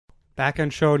Back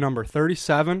on show number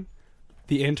 37,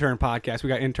 the Intern podcast. We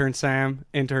got Intern Sam,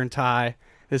 Intern Ty.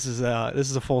 This is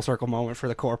a full circle moment for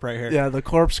the Corp right here. Yeah, the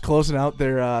Corp's closing out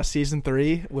their season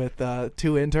 3 with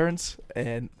 2 interns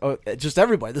and just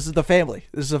everybody. This is the family.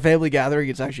 This is a family gathering.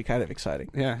 It's actually kind of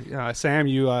exciting. Yeah. Sam,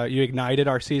 you ignited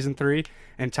our season 3,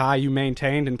 and Ty, you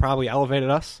maintained and probably elevated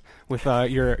us with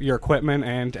your equipment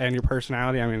and your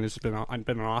personality. I mean, it's been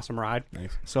an awesome ride.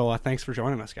 Thanks. So thanks for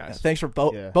joining us, guys. Yeah, thanks for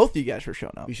both of you guys for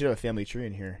showing up. We should have a family tree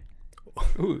in here.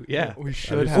 Ooh, yeah. We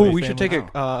should have. Ooh, we should take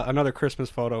another Christmas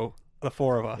photo. The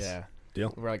 4 of us. Yeah.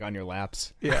 Deal. We're like on your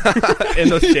laps. Yeah. In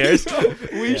those chairs.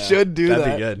 We should do That'd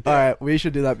that. be good. All right, we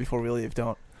should do that before we leave.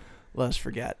 Don't let us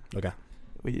forget. Okay.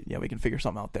 We can figure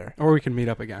something out there. Or we can meet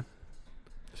up again.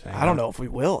 I don't know if we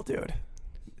will, dude.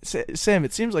 Sam,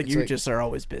 it seems like you just are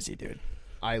always busy, dude.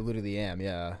 I literally am,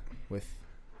 yeah. With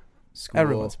school,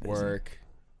 Everyone's busy. work,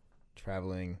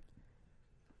 traveling.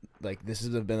 Like, this has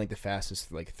been like the fastest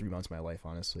 3 months of my life,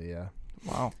 honestly, yeah.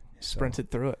 Wow. So,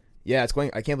 Sprinted through it. yeah, it's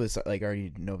going. I can't believe it's like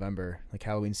already November. Like,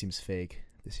 Halloween seems fake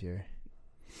this year.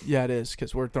 Yeah, it is,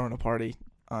 because we're throwing a party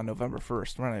on November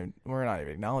 1st. We're not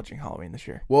even acknowledging Halloween this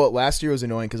year. Well, last year was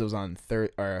annoying because it was on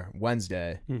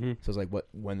Wednesday. Mm-hmm. So I was like,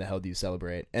 when the hell do you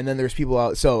celebrate? And then there's people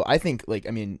out. So I think,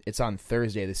 it's on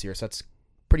Thursday this year. So that's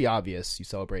pretty obvious. You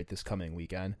celebrate this coming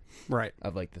weekend. Right.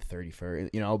 Of the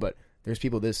 31st, but there's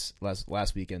people this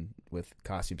last weekend with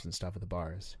costumes and stuff at the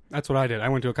bars. That's what I did. I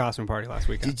went to a costume party last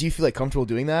weekend. Did you feel comfortable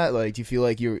doing that? Like, do you feel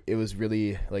like it was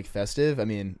really festive? I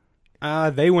mean,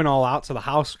 they went all out, so the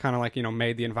house kind of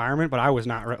made the environment, but I was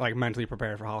not mentally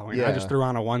prepared for Halloween. Yeah. I just threw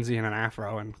on a onesie and an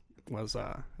afro and was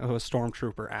a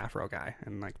stormtrooper afro guy,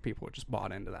 and people just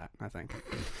bought into that, I think.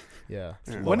 yeah.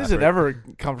 When is it ever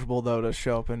comfortable though to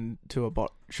show up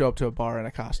to a bar in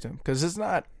a costume? Because it's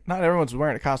not everyone's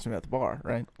wearing a costume at the bar,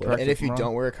 right? And if you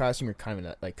don't wear a costume, you're kind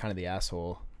of the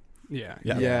asshole.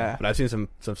 Yeah. But I've seen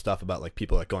some stuff about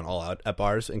people going all out at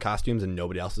bars in costumes and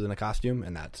nobody else is in a costume,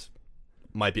 and that's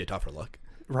might be a tougher look.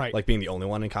 Right. Like being the only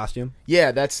one in costume.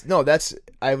 Yeah,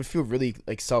 I would feel really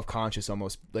self-conscious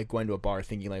almost going to a bar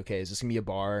thinking okay, is this gonna be a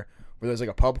bar where there's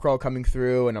a pub crawl coming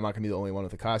through and I'm not gonna be the only one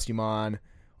with a costume on,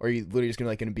 or are you literally just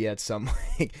gonna be at some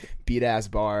beat ass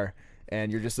bar and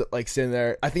you're just sitting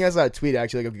there. I think I saw a tweet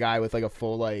actually a guy with a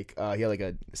full he had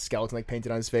a skeleton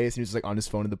painted on his face and he was just on his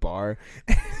phone at the bar.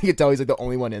 You could tell he's the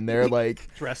only one in there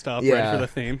dressed up, ready for the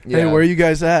theme. Yeah. Hey, where are you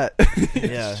guys at?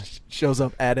 Yeah. Shows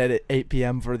up at 8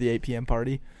 p.m. for the 8 p.m.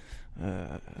 party.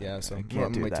 Yeah, so I I'm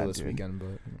can't do wait that, till this dude. weekend,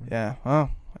 but Yeah,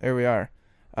 well, here we are.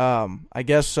 I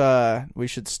guess we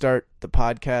should start the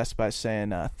podcast by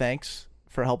saying thanks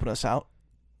for helping us out.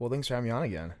 well, thanks for having me on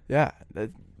again. Yeah,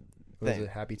 It was a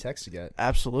happy text to get.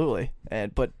 absolutely.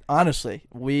 But honestly,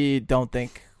 we don't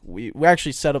think we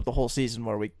actually set up the whole season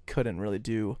where we couldn't really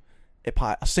do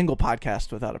a single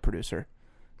podcast without a producer.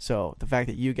 So the fact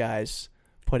that you guys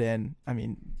put in,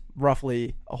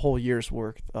 roughly a whole year's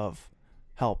worth of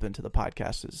help into the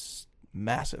podcast is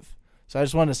massive. So I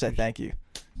just wanted to say thank you.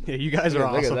 Yeah, you guys are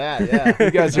Look awesome. at that, yeah.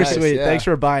 You guys are Nice, sweet. yeah. Thanks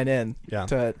for buying in Yeah.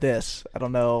 to this. I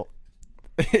don't know.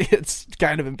 It's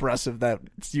kind of impressive that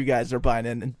you guys are buying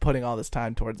in and putting all this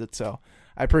time towards it. So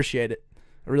I appreciate it.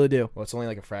 I really do. Well, it's only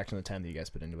a fraction of the time that you guys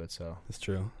put into it, so. That's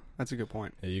true. That's a good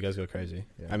point. Yeah, you guys go crazy.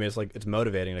 Yeah. I mean, it's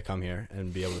motivating to come here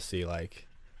and be able to see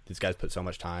these guys put so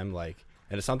much time,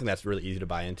 and it's something that's really easy to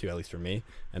buy into, at least for me.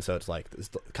 And so it's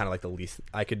kind of the least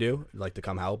I could do, to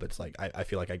come help. It's I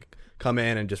feel like I come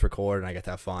in and just record and I get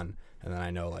to have fun, and then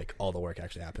I know all the work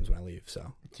actually happens when I leave.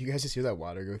 So Do you guys just hear that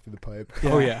water go through the pipe?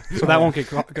 Oh yeah. So that won't get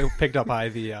picked up by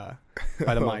the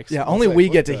mics. Yeah, only like, we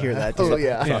what get to the hear that. hell? Dude. Oh,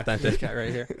 yeah. it's Yeah. authentic. This guy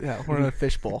right here. Yeah, we're in a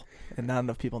fishbowl, and not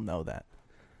enough people know that.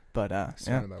 But yeah,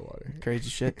 Surrounded by water. crazy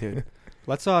shit, dude.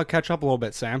 Let's catch up a little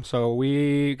bit, Sam. So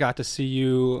we got to see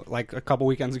you a couple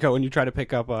weekends ago when you tried to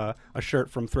pick up a shirt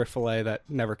from Thrift Filet that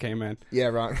never came in. Yeah,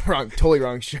 wrong, totally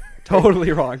wrong shirt.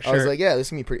 Totally wrong shirt. I was like, yeah, this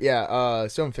can be pretty. Yeah,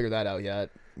 still haven't figured that out yet.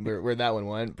 Where that one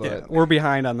went, but yeah, we're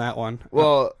behind on that one.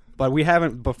 well, But we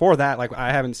haven't before that.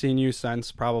 I haven't seen you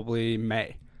since probably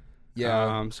May.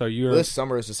 yeah. So you're This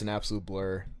summer is just an absolute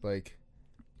blur.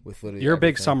 With literally you're a big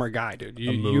everything. summer guy, dude.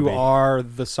 You movie. are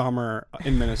the summer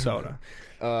in Minnesota.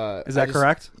 Is that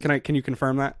correct? Can you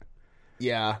confirm that?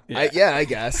 Yeah. Yeah. I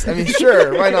guess. I mean,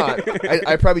 sure, why not?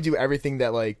 I probably do everything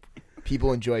that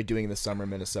people enjoy doing in the summer in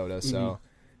Minnesota. So,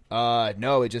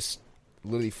 no, it just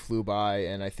literally flew by,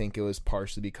 and I think it was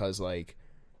partially because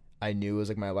I knew it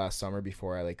was my last summer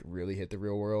before I really hit the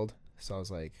real world. So I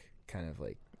was kind of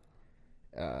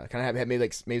had maybe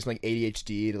some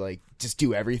ADHD to just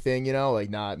do everything,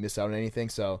 not miss out on anything.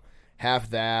 So half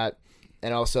that,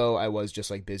 and also I was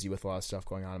just busy with a lot of stuff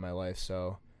going on in my life.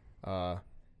 So, but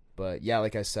But yeah,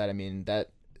 like I said, I mean, that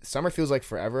summer feels like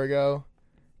forever ago,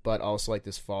 but also like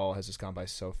this fall has just gone by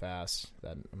so fast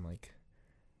that I'm like,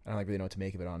 I don't like really know what to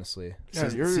make of it, honestly. Yeah,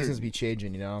 Seasons be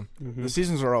changing, you know? Mhm. The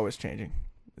seasons are always changing.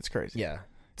 It's crazy. Yeah.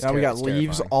 Now we got it's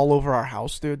leaves terrifying. all over our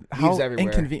house, dude. How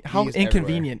everywhere. How Leaves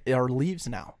inconvenient are leaves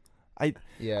now?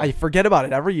 Yeah. I forget about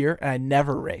it every year, and I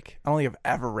never rake. I don't think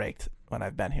I've ever raked when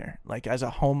I've been here. Like, as a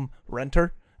home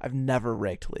renter, I've never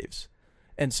raked leaves.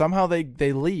 And somehow they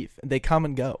leave. They come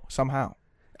and go, somehow.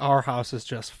 Our house is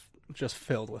just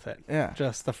filled with it. Yeah.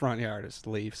 Just the front yard is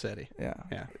leaf city. Yeah.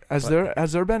 Yeah.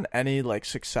 Has there been any, like,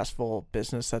 successful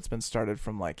business that's been started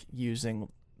from, like,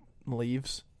 using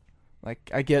leaves? Like,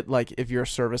 I get, like, if you're a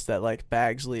service that, like,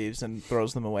 bags leaves and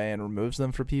throws them away and removes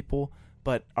them for people,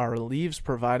 but are leaves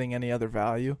providing any other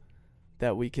value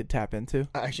that we could tap into?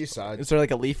 I actually saw Is there,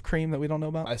 like, a leaf cream that we don't know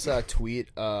about? I saw a tweet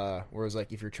where it was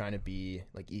like, if you're trying to be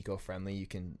like eco-friendly, you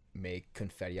can make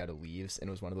confetti out of leaves, and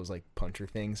it was one of those like puncher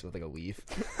things with like a leaf.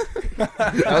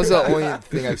 That was the only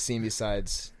thing I've seen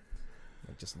besides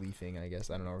like, just leafing, I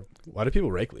guess. I don't know. Why do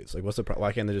people rake leaves? Like, what's the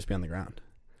why can't they just be on the ground?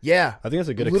 Yeah, I think that's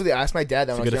a good. literally, I asked my dad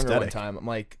that when I it's was a good younger aesthetic. one time. I'm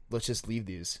like, let's just leave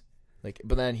these. Like,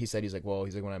 but then he's like,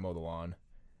 when I mow the lawn,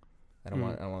 I don't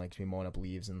want like to be mowing up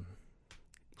leaves and.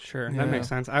 Sure, Yeah. that makes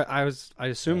sense. I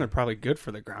assume they're probably good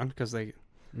for the ground because they,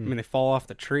 I mean, they fall off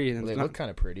the tree and Well, it's they not, look kind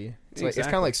of pretty. It's like it's kind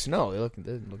Exactly. of like snow. They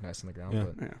look nice on the ground. Yeah,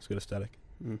 But yeah. it's good aesthetic.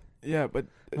 Yeah, but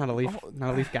not a leaf,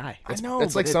 not a leaf guy. I it's, know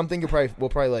it's like but something we'll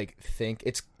probably like think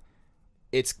it's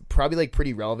probably like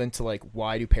pretty relevant to like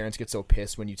why do parents get so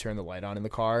pissed when you turn the light on in the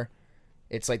car.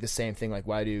 It's like the same thing. Like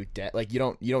why do like you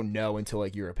don't know until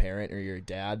like you're a parent or you're a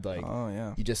dad. Like Oh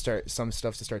yeah, you just start some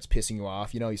stuff that starts pissing you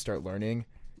off. You know, you start learning.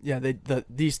 yeah.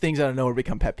 These things out of nowhere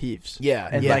become pet peeves. Yeah,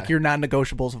 And yeah. like your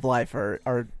non-negotiables of life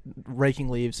are raking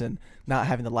leaves and not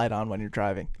having the light on when you're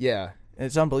driving. Yeah.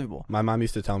 It's unbelievable. My mom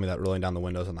used to tell me that rolling down the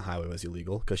windows on the highway was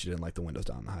illegal because she didn't like the windows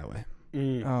down the highway.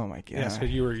 Oh my god. Yes,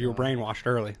 because you were brainwashed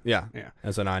early. Yeah, Yeah.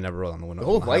 And so now I never roll down the windows.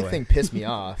 The whole on light highway. thing pissed me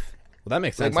off. Well, that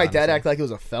makes Like sense. my dad honestly. acted like it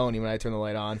was a felony when I turned the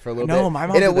light on for a little No, bit. my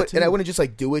mom and, did that and I too. wouldn't just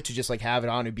like do it to just like have it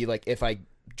on. It'd be like if I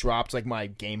dropped like my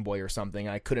Game Boy or something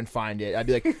and I couldn't find it, I'd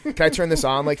be like, "Can I turn this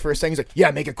on?" Like for a second, he's like, "Yeah,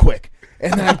 make it quick."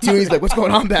 And then I do. He's like, "What's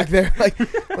going on back there?" Like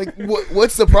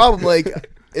what's the problem? Like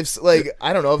if like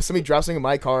I don't know if somebody drops something in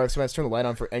my car, if someone has to turn the light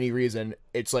on for any reason,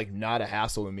 it's like not a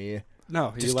hassle to me.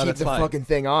 No, you Just let keep it the slide. fucking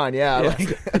thing on. Yeah.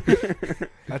 Like,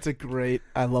 That's a great.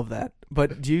 I love that.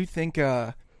 But do you think?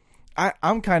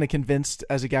 I'm kind of convinced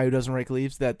as a guy who doesn't rake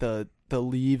leaves that the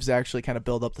leaves actually kind of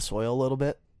build up the soil a little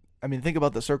bit. I mean, think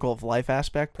about the circle of life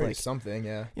aspect. probably Like, something.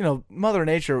 Yeah. you know, Mother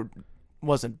Nature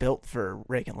wasn't built for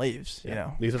raking leaves. You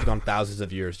know, These have gone thousands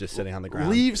of years just sitting on the ground.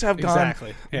 leaves have gone.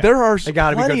 Exactly. Yeah. There are They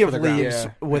gotta be plenty good of for the ground. leaves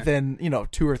Yeah. within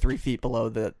 2 or 3 feet below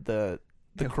the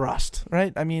Yeah. crust,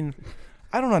 right? I mean,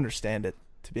 I don't understand it,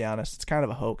 to be honest. It's kind of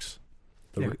a hoax.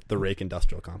 The rake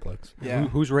industrial complex. Yeah,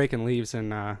 Who's raking leaves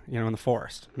in in the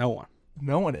forest? No one.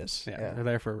 no one is. Yeah, Yeah. they're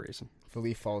there for a reason. If a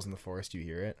leaf falls in the forest, you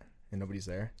hear it, and nobody's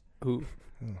there. Who?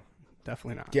 Hmm.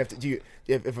 Definitely not. Do you have to? Do you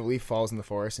if a leaf falls in the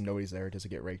forest and nobody's there, does it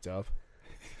get raked up?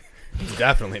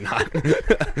 Definitely not.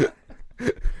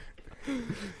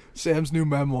 Sam's new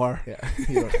memoir. Yeah,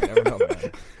 you never know,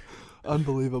 man.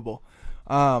 Unbelievable.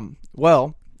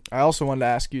 Well, I also wanted to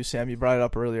ask you, Sam, you brought it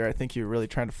up earlier. I think you were really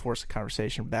trying to force a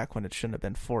conversation back when it shouldn't have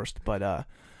been forced, but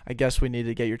I guess we need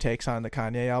to get your takes on the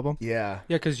Kanye album. Yeah,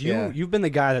 Yeah, because Yeah. you've been the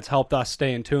guy that's helped us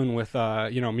stay in tune with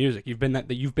music. You've been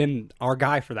you've been our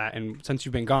guy for that, and since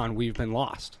you've been gone, we've been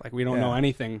lost. Like we don't know Yeah.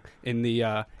 anything in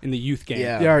the youth game.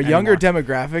 Yeah. Yeah, our younger anymore.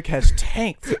 demographic has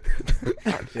tanked.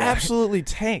 Absolutely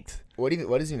tanked. what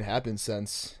has even happened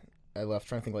since I left?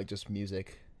 Trying to think like just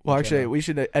music. Well, in actually, general. we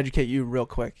should educate you real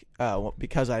quick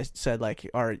because I said, like,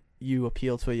 you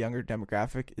appeal to a younger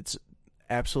demographic. It's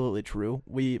absolutely true.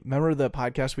 We remember the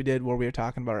podcast we did where we were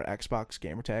talking about our Xbox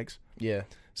gamer tags. Yeah,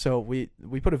 So we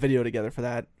put a video together for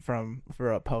that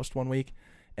for a post one week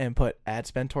and put ad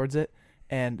spend towards it.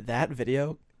 And that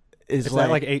video is It's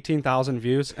like 18,000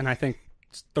 views, and I think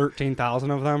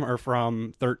 13,000 of them are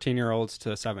from 13-year-olds to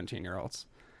 17-year-olds.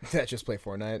 that just play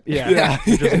Fortnite. Yeah, Yeah.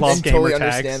 Who just and love totally gamer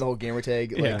understand tags. the whole gamer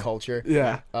tag like Yeah. culture.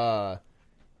 yeah.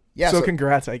 Yeah. So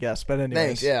congrats, I guess. But anyways,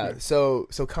 thanks. Yeah. So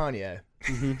Kanye,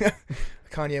 Mm-hmm.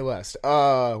 Kanye West.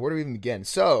 Where do we even begin?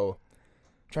 So,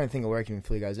 I'm trying to think of where I can even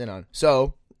fill you guys in on.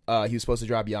 So, he was supposed to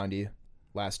drop Yandi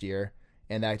last year,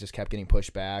 and that just kept getting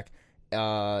pushed back.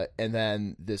 And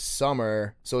then this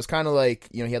summer, so it's kind of like,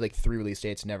 he had like 3 release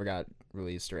dates, never got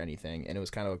released or anything, and it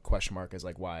was kind of a question mark as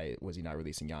like, why was he not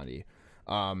releasing Yandi?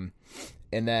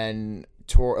 And then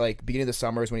beginning of the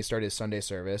summer is when he started his Sunday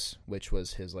service, which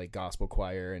was his like gospel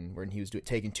choir, and when he was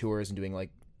taking tours and doing like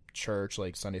church,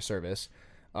 like Sunday service.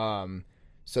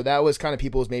 So that was kind of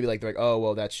people's maybe like, they're like, oh,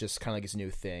 well, that's just kind of like his new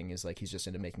thing, is like he's just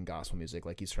into making gospel music.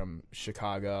 Like he's from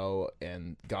Chicago,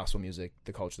 and gospel music,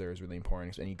 the culture there is really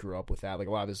important, and he grew up with that. Like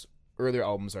a lot of his earlier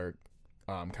albums are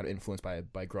kind of influenced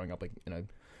by growing up like in a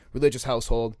religious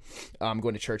household,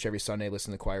 going to church every Sunday,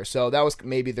 listening to the choir. So that was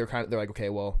maybe they're like, okay,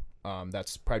 well,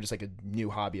 that's probably just like a new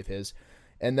hobby of his.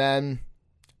 And then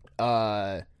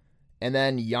Yandi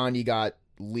got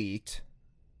leaked,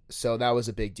 so that was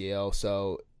a big deal.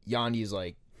 So Yandi's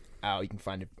like out. You can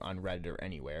find it on Reddit or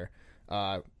anywhere.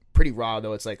 Pretty raw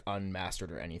though. It's like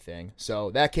unmastered or anything.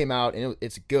 So that came out, and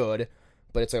it's good.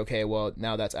 But it's like, okay, well,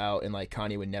 now that's out, and like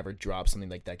Kanye would never drop something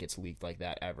like that gets leaked like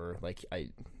that ever. Like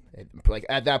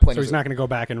at that point, so he's not going to go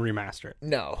back and remaster it.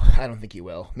 No, I don't think he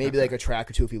will. Maybe like a track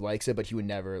or two if he likes it, but he would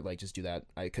never like just do that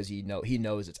because he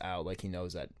knows it's out. Like he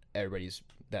knows that everybody's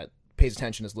that pays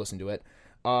attention is listening to it.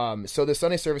 So the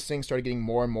Sunday service thing started getting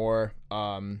more and more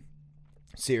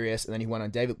serious, and then he went on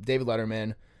David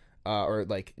Letterman.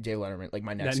 Like David Letterman, like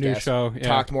my next that new guest, show,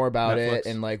 talked more about Netflix. it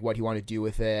and like what he wanted to do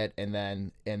with it, and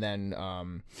then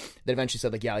eventually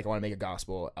said like, yeah, like I want to make a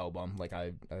gospel album. Like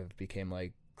I became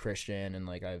like Christian, and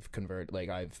like I've converted, like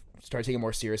I've started taking it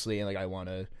more seriously, and like I want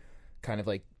to kind of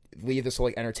like leave this whole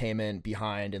like entertainment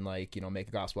behind and like, you know, make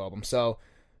a gospel album. So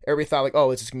everybody thought like, oh,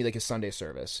 it's just gonna be like a Sunday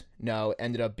service. No, it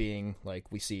ended up being like,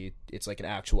 we see it's like an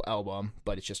actual album,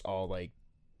 but it's just all like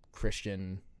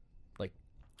Christian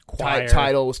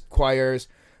titles, choirs.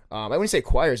 I wouldn't say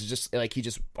choirs. It's just like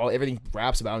everything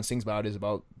raps about and sings about is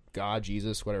about God,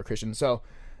 Jesus, whatever, Christian. So,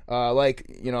 like,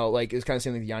 you know, like it's kind of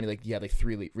same like Yanni. Like he had like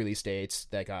 3 release dates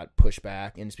that got pushed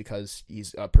back, and it's because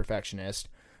he's a perfectionist.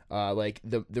 Like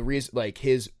the reason, like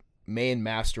his main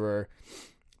masterer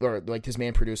or like his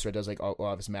main producer that does like all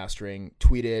of his mastering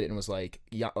tweeted and was like,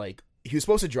 yeah, like he was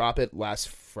supposed to drop it last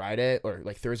Friday or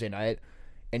like Thursday night,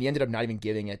 and he ended up not even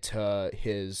giving it to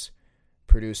his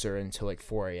producer until like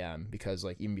 4 a.m. because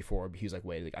like even before he was like,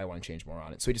 wait, like I want to change more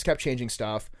on it. So he just kept changing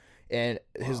stuff, and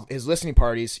his listening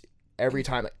parties, every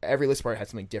listening party had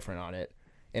something different on it,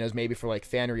 and it was maybe for like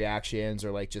fan reactions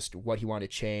or like just what he wanted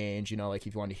to change, you know, like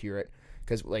if you wanted to hear it,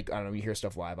 because like I don't know, when you hear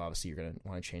stuff live, obviously you're gonna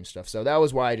want to change stuff. So that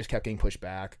was why I just kept getting pushed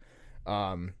back.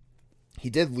 He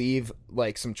did leave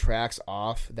like some tracks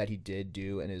off that he did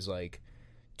do in his like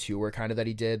tour kind of that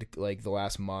he did like the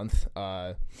last month.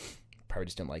 Probably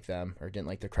just didn't like them or didn't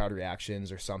like the crowd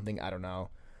reactions or something. I don't know.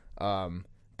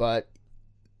 But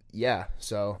yeah,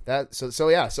 so that's the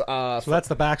backstory. So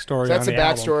that's the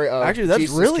backstory of actually that's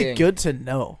Jesus really King. good to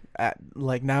know.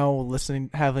 Like now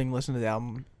having listened to the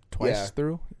album twice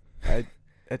through,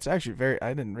 it's actually I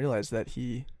didn't realize that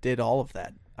he did all of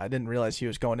that. I didn't realize he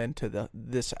was going into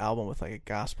this album with like a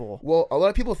gospel. Well, a lot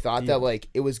of people thought that like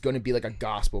it was going to be like a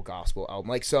gospel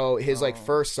album. Like so his like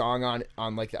first song on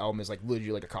like the album is like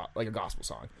literally like a gospel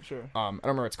song. Sure. I don't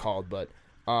remember what it's called, but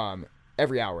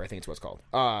Every Hour I think it's what it's called.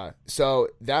 So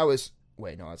that was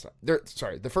that's not there.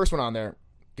 Sorry, the first one on there,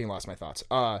 getting lost in my thoughts.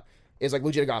 Is like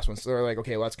legit a gospel. So they're like,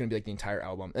 okay, well that's going to be like the entire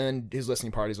album. And then his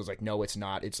listening parties was like, no, it's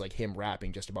not. It's like him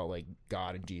rapping just about like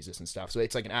God and Jesus and stuff. So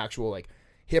it's like an actual like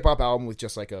hip hop album with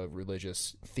just like a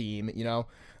religious theme, you know?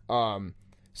 But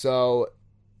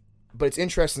it's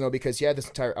interesting though, because he had this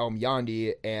entire album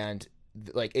Yandi, and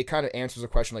like it kind of answers the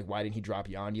question like, why didn't he drop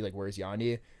Yandi? Like, where's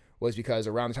Yandi? Was because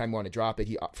around the time he wanted to drop it,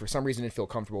 he for some reason didn't feel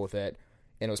comfortable with it,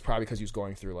 and it was probably because he was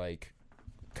going through like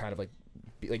kind of like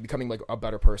becoming like a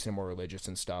better person and more religious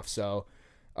and stuff. So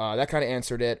that kind of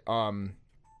answered it.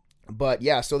 But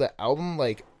yeah, so the album,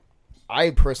 like I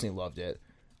personally loved it.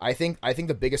 I think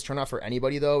the biggest turnoff for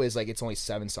anybody though is like it's only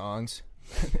 7 songs,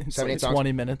 8 songs,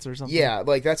 20 minutes or something. Yeah,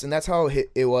 like that's how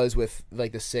it was with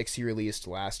like the 6 he released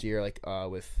last year, like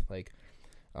with like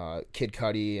Kid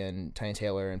Cudi and Tiny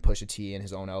Taylor and Pusha T and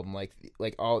his own album, like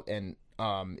all and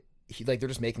he like they're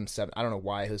just making 7. I don't know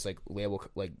why his like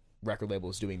record label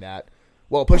is doing that.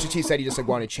 Well, Pusha T said he just like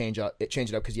wanted to change it up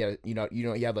because he had he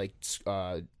had like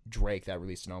Drake that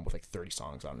released an album with like 30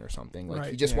 songs on it or something. Like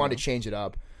he just wanted to change it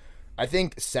up. I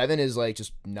think 7 is like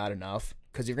just not enough,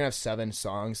 because if you're gonna have 7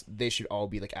 songs, they should all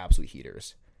be like absolute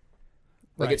heaters.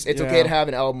 Like it's okay to have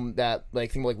an album that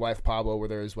like think like Wife of Pablo where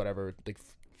there's whatever like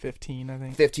 15, I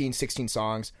think 15, 16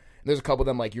 songs. And there's a couple of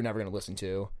them like you're never gonna listen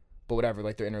to, but whatever,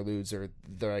 like they're interludes or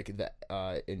they're like the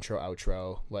intro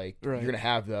outro, like you're gonna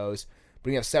have those. But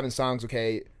when you have 7 songs,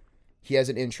 okay, he has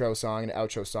an intro song and an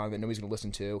outro song that nobody's gonna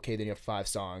listen to. Okay, then you have 5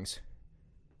 songs.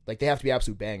 Like, they have to be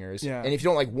absolute bangers. Yeah. And if you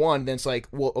don't like one, then it's like,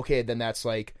 well, okay, then that's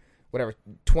like, whatever,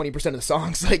 20% of the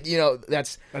songs. Like, you know,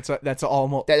 that's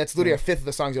almost... That's literally a fifth of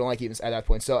the songs you don't like even at that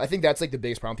point. So I think that's like the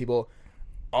biggest problem. People...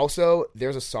 Also,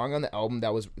 there's a song on the album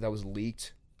that was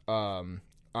leaked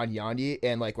on Yandi,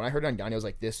 and like when I heard it on Yandi, I was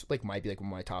like, this like might be like one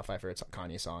of my top 5 favorite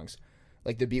Kanye songs.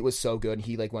 Like the beat was so good, and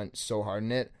he like went so hard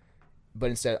in it. But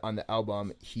instead on the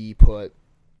album, he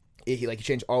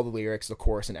changed all the lyrics, the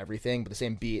chorus, and everything, but the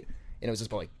same beat, and it was just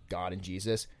about like God and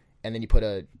Jesus. And then you put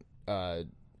a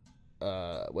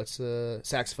what's the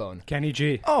saxophone? Kenny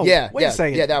G. Oh, Yeah, wait a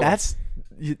second. yeah, that one. That's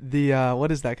the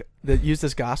what is that? The Use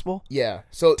This Gospel? Yeah.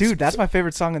 So Dude, that's my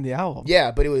favorite song on the album.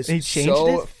 yeah, but it was And he changed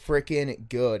so it? freaking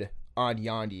good on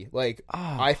Yandi. Like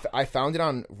Ah. I found it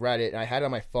on Reddit and I had it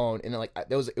on my phone, and then, like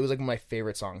it was like one of my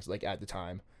favorite songs like at the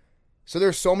time. So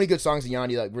there's so many good songs in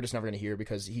Yandi that we're just never gonna hear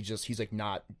because he's like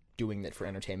not doing it for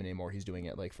entertainment anymore. He's doing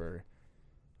it like for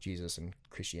Jesus and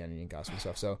Christianity and gospel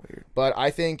stuff. So, but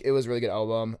I think it was a really good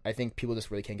album. I think people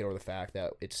just really can't get over the fact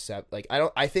that it's like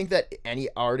I think that any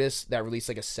artist that released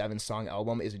like a 7-song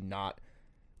album is not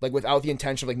like without the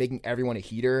intention of like making everyone a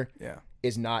heater. Yeah.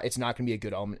 It's not gonna be a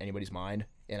good album in anybody's mind,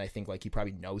 and I think like he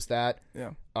probably knows that.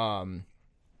 Yeah.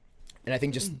 And I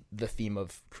think just the theme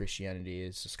of Christianity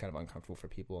is just kind of uncomfortable for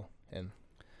people. And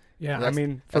Yeah, that's- I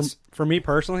mean, that's- for me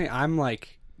personally, I'm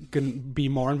like gonna be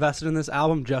more invested in this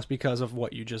album just because of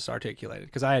what you just articulated.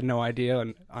 Because I had no idea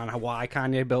on why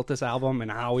Kanye built this album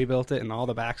and how he built it and all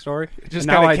the backstory. It just And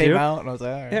now kind I of came do. out, and I was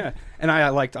like, all right. Yeah, and I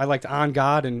liked On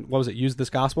God and what was it? Use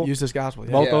This Gospel. Use This Gospel.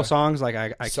 Yeah. Both Yeah. those songs, like I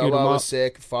queued them Solo up. was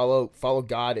sick. Follow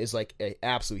God is like a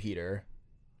absolute heater.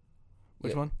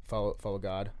 Which Yeah, one? Follow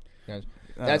God. Yeah. I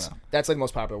don't That's know. like the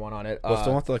most popular one on it. Well,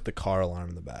 still want the car alarm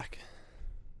in the back.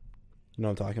 You know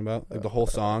what I'm talking about? Like the whole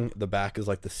song, the back is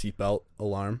like the seatbelt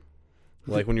alarm.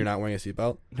 Like when you're not wearing a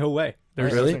seatbelt. No way.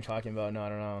 There's Really? What I'm talking about? No, I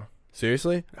don't know.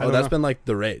 Seriously? I Oh, don't that's know. been like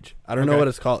the rage. I don't know Okay. what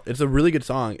it's called. It's a really good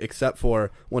song, except for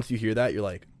once you hear that, you're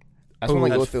like, I just want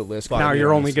to that's go through the list. fuck, Now you're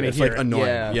yeah, only it's- gonna it's hear like it. annoying.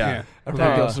 Yeah. Yeah.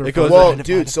 Everybody goes to it the goes- front. Well, Find it,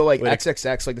 dude, find it. so like Wait.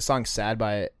 XXX, like the song "Sad"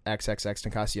 by XXX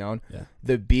Tentacion. Yeah.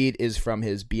 The beat is from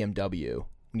his BMW.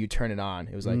 When you turn it on,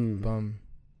 it was like Mm. bum,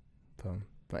 bum,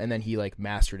 and then he like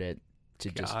mastered it to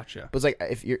just. Gotcha. But it's like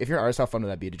if you're an artist, how fun would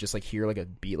that be to just like hear like a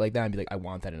beat like that and be like, I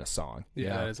want that in a song. you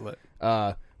Yeah, know? that is lit.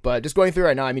 But just going through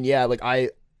right now, I mean, yeah, like I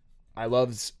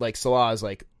love like Salah is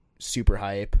like super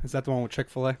hype. Is that the one with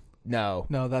Chick-fil-A? No.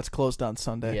 No, that's closed on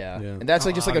Sunday. Yeah. Yeah. And that's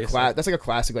like just like Obviously. that's like a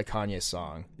classic like Kanye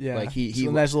song. Yeah. Like he It's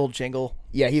a nice little jingle.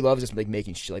 yeah, he loves just like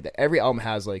making shit like that. Every album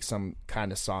has like some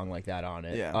kind of song like that on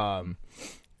it. Yeah.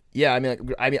 Yeah, I've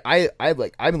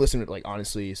been listening to it like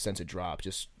honestly since it dropped.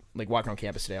 Just like walking on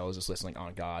campus today, I was just listening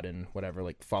on God and whatever,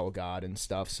 like Follow God and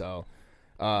stuff. So,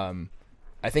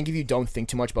 I think if you don't think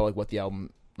too much about like what the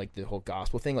album, like the whole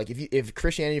gospel thing, like if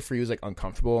Christianity for you is like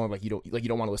uncomfortable and like you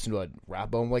don't want to listen to a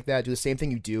rap album like that, do the same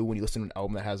thing you do when you listen to an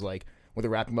album that has like where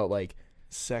they're rapping about like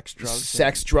Sex,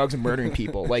 drugs. drugs, and murdering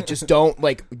people. Like just don't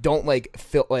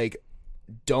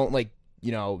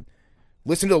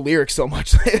listen to the lyrics so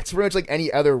much. It's pretty much like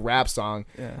any other rap song.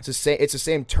 Yeah. It's the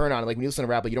same turn on. Like when you listen to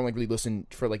rap, like you don't like really listen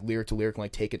for like lyric to lyric and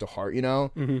like take it to heart. You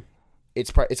know, Mm-hmm.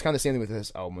 it's kind of the same thing with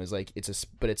this album. Is like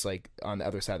but it's like on the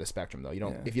other side of the spectrum though. You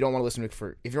don't Yeah. if you don't want to listen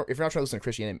to if you're not trying to listen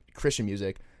to Christian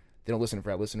music, they don't listen to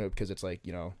it. Listen to it because it's like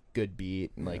good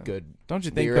beat and like Yeah. good Don't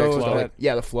you think lyrics. though but, that like,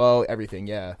 yeah, the flow, everything.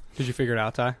 Yeah. Did you figure it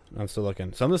out, Ty? I'm still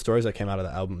looking. Some of the stories that came out of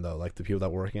the album, though, like the people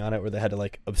that were working on it, where they had to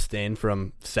like abstain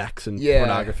from sex and Yeah.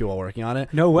 pornography while working on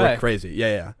it. No were way. crazy.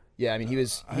 Yeah. Yeah, I mean, he I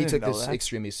took didn't know this that.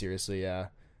 extremely seriously. Yeah.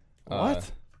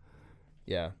 what?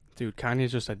 Yeah. Dude,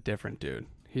 Kanye's just a different dude.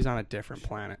 He's on a different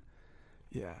planet.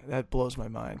 Yeah, that blows my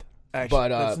mind. Actually, But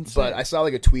that's insane. but I saw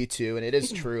like a tweet too, and it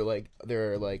is true. Like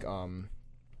they're like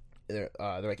they're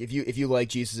like if you like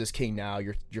Jesus is King now,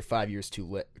 you're 5 years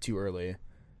too early,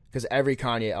 because every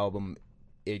Kanye album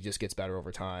it just gets better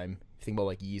over time. You think about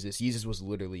like Yeezus. Yeezus was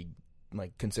literally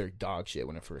like considered dog shit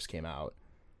when it first came out.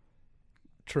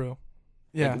 True.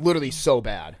 Yeah. Like, literally so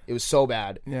bad. It was so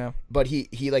bad. Yeah. But he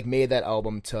like made that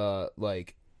album to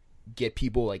like get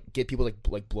people like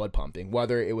blood pumping,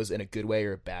 whether it was in a good way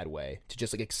or a bad way, to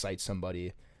just like excite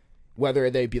somebody, whether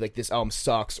they'd be like this album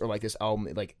sucks or like this album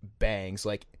like bangs.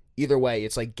 Like either way,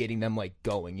 it's like getting them like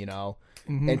going, you know.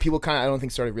 Mhm. And people kind of I don't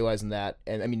think started realizing that.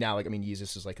 And I mean now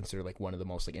Yeezus is like considered like one of the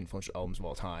most like influential albums of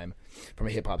all time from a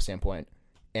hip hop standpoint.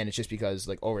 And it's just because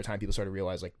like over time people started to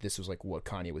realize like this was like what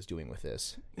Kanye was doing with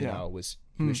this. You Yeah. know,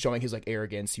 he was showing his like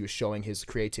arrogance, he was showing his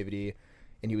creativity,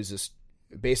 and he was just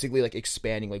basically like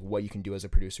expanding like what you can do as a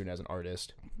producer and as an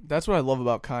artist. That's what I love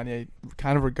about Kanye,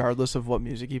 kind of regardless of what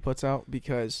music he puts out,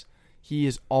 because he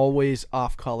is always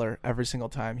off color every single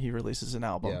time he releases an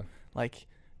album. Yeah. Like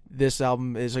this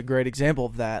album is a great example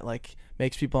of that. Like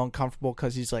makes people uncomfortable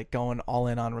because he's like going all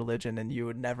in on religion, and you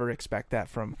would never expect that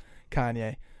from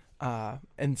Kanye.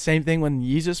 And same thing when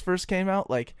Yeezus first came out,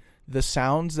 like the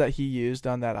sounds that he used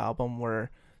on that album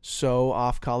were so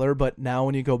off color. But now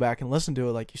when you go back and listen to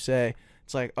it, like you say,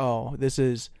 it's like, oh, this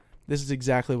is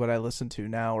exactly what I listen to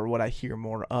now, or what I hear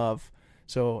more of.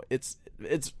 So it's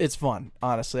fun,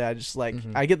 honestly. I just like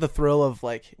I get the thrill of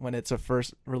like when it's a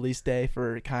first release day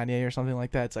for Kanye or something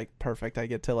like that. It's like perfect. I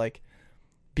get to like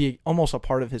be almost a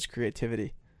part of his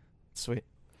creativity. Sweet.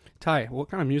 Ty, what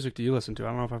kind of music do you listen to? I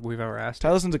don't know if we've ever asked.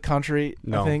 I listen to country.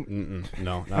 No, I think.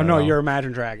 no. Oh no, you're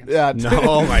Imagine Dragons. Yeah. No,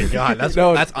 oh my god, that's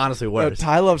honestly No, worse.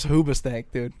 Ty loves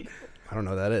Hoobastank, dude. I don't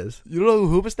know what that is. You don't know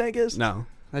who Hoobastank is? No.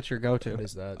 That's your go-to. What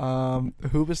is that?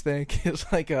 Hoobastank is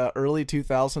like a early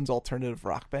 2000s alternative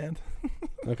rock band.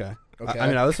 Okay. Okay. I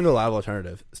mean, I listen to a lot of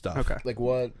alternative stuff. Okay. Like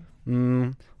what?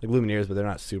 Like Lumineers, but they're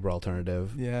not super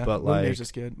alternative. Yeah, but like Lumineers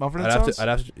is good. Mumford and I'd have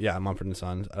Sons. to, Mumford and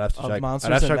Sons. I'd have to Of check. Monsters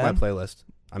I'd have to and check my Men? playlist.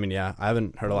 I mean, yeah, I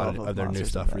haven't heard a lot Love of their new Monsters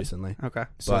stuff and Men. recently. Okay.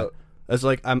 So But it's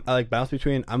like I like bounce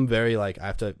between. I'm very like I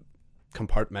have to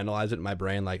compartmentalize it in my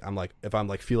brain. Like I'm like if I'm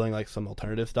like feeling like some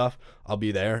alternative stuff, I'll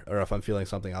be there. Or if I'm feeling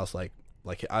something else like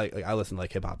I listen to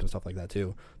like hip hop and stuff like that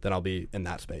too, then I'll be in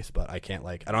that space. But I can't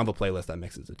I don't have a playlist that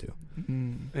mixes the two.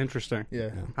 Interesting.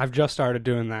 yeah. I've just started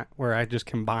doing that, where I just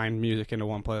combine music into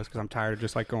one playlist because I'm tired of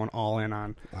just like going all in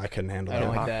on. I couldn't handle I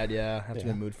don't it. like that. Yeah, I have to be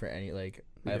in the mood for any like.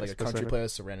 I have Yeah, like a country specific.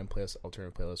 playlist, a random playlist,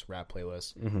 alternative playlist, rap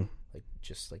playlist, like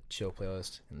just like chill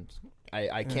playlist, and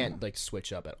I can't like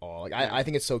switch up at all. Like I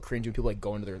think it's so cringe when people like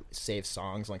go into their saved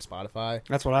songs on, like Spotify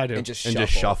That's what I do. and just And shuffle.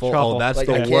 just shuffle. Shuffle. Oh, that's Like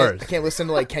the I worst. can't listen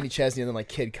to like Kenny Chesney and then like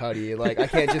Kid Cudi. Like I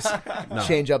can't just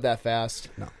change up that fast.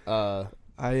 No.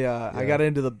 I got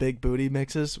into the big booty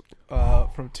mixes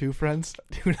from two friends.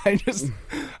 Dude, I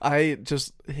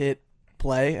just hit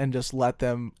play and just let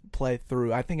them play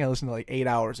through. I think I listened to like 8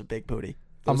 hours of big booty.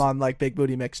 I'm on like big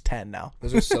booty mix 10 now.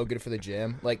 Those are so good for the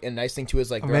gym. Like, and nice thing too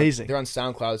is like Amazing. They're on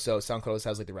SoundCloud, so SoundCloud always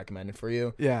has like the recommended for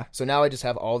you. Yeah. So now I just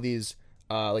have all these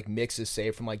like mixes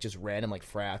saved from like just random like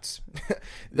frats Yeah.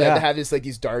 that have this like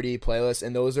these darty playlists,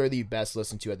 and those are the best to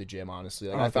listen to at the gym. Honestly,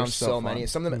 like Oh, I found they're so so fun. many.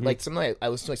 Some of them like some of I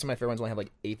listen to like some of my favorite ones only have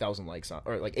like 8,000 likes on,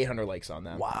 or like 800 likes on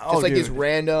them. Wow, Just like these dude.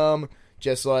 random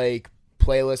just like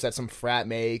playlists that some frat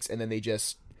makes, and then they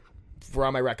just were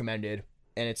on my recommended.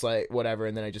 And it's like whatever,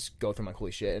 and then I just go through like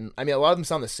holy shit. And I mean, a lot of them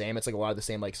sound the same. It's like a lot of the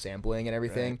same like sampling and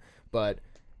everything, but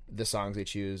the songs they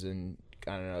choose and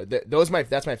I don't know. That's my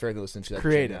favorite to listen to.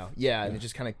 Creative. Now. Yeah, and it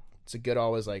just kind of it's a good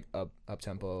always like up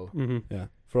tempo. Yeah.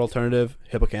 For alternative,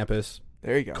 Hippocampus,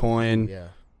 There you go. Coin, Yeah,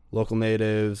 Local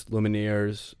Natives,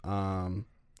 Lumineers,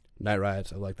 Night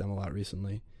Riots. I like them a lot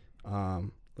recently.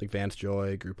 Like Vance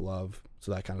Joy, Group Love,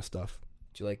 so that kind of stuff.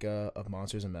 do you like of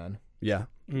Monsters and Men? Yeah.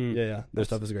 Yeah. Their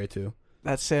stuff is great too.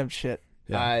 That's Sam shit.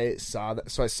 Yeah. I saw that.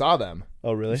 So I saw them.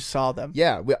 Oh, You really? saw them.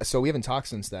 Yeah, so we haven't talked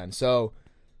since then. So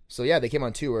yeah, they came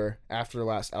on tour after their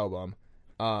last album.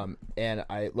 And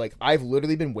I've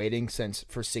literally been waiting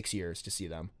for 6 years to see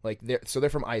them. Like they're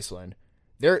from Iceland.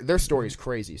 Their story is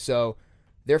crazy. So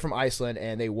they're from Iceland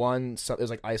and they won it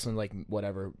was like Iceland like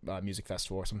whatever music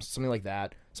festival or something like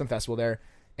that, some festival there.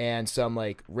 And some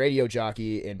like radio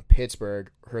jockey in Pittsburgh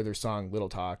heard their song Little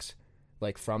Talks,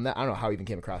 like from that. I don't know how he even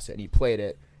came across it, and he played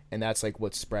it, and that's like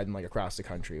what's spreading like across the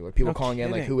country. Where people No calling in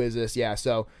like, kidding. "Who is this?" Yeah,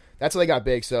 so that's how they got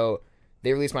big. So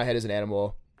they released "My Head Is an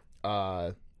Animal"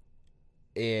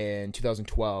 in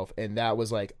 2012, and that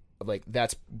was like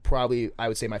that's probably I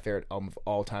would say my favorite album of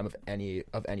all time of any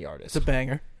artist. It's a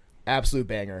banger. Absolute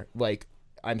banger. Like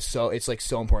it's like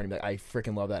so important to me. Like, I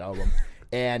freaking love that album.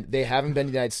 And they haven't been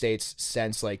to the United States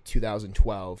since like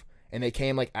 2012, and they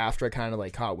came like after I kind of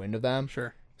like caught wind of them.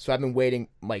 Sure. So I've been waiting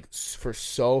like for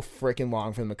so freaking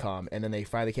long for them to come, and then they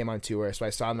finally came on tour. So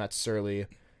I saw them at Surly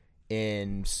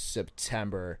in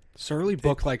September. Surly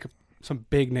booked like some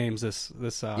big names this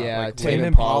Yeah, like, Tame Tame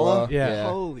Impala. Impala? Yeah.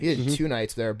 Holy He had 2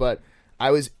 nights there, but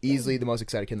I was easily the most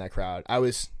excited kid in that crowd. I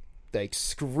was like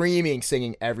screaming,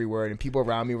 singing every word, and people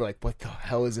around me were like, "What the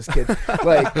hell is this kid?"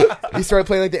 Like he started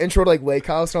playing like the intro to like Lake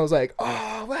House, and I was like,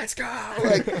 "Oh, let's go!"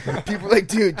 Like people were like,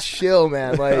 "Dude, chill,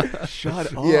 man!" Like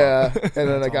Shut up. yeah. And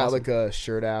then I got awesome. like a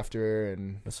shirt after,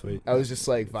 and That's sweet. I was just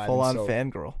like vibing Full on so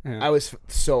fangirl. Yeah. I was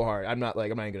so hard. I'm not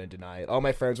even gonna deny it. All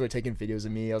my friends were taking videos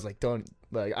of me. I was like, I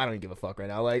don't even give a fuck right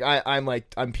now. Like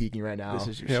I'm peaking right now. This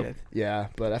is your Yep. shit. Yeah,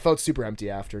 but I felt super empty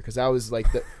after because that was like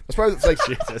that's probably like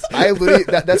Jesus. I literally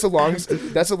that's the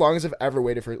longest I've ever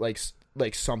waited for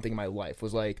like something in my life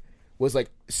was like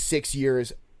 6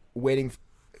 years waiting.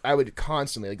 I would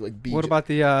constantly like be. What about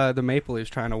the Maple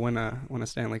Leafs trying to win a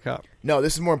Stanley Cup? No,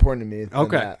 this is more important to me. Than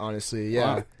Okay. that, honestly,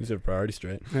 yeah. Wow. These are priority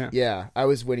straight. Yeah. Yeah, I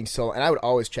was waiting so, and I would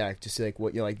always check to see like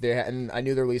what like they and I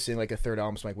knew they're releasing like a third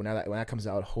album. So like when that comes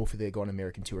out, hopefully they go on an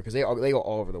American tour because they go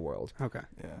all over the world. Oh. Okay.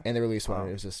 Yeah. And they released one. Wow. And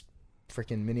it was just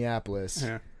freaking Minneapolis.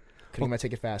 Yeah. Couldn't get my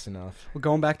ticket fast enough. Well,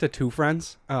 going back to Two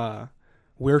Friends,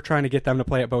 we're trying to get them to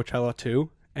play at Bocella too,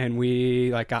 and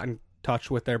we like got in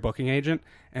touch with their booking agent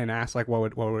and asked like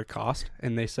what would it cost,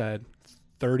 and they said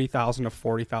 $30,000 to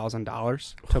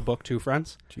 $40,000 to book Two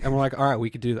Friends, and we're like, all right, we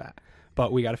could do that,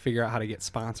 but we got to figure out how to get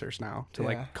sponsors now to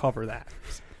like cover that.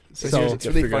 So it's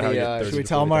really funny. should we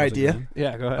tell them our idea?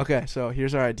 Yeah, go ahead. Okay, so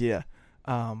here's our idea.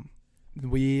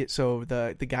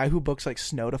 The guy who books like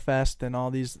Snowdafest and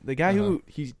all these, the guy who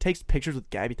he takes pictures with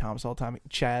Gabby Thomas all the time,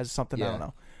 Chaz something, I don't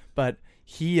know, but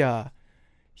he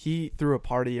threw a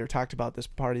party or talked about this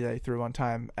party that he threw one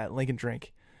time at Lincoln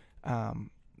Drink,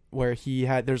 where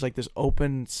there's like this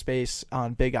open space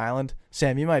on Big Island.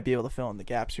 Sam, you might be able to fill in the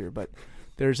gaps here, but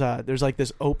there's like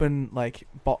this open like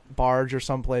barge or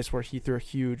someplace where he threw a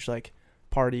huge like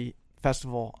party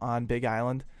festival on Big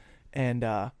Island, and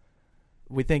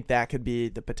we think that could be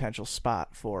the potential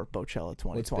spot for Bocella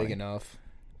 2020. It's big enough.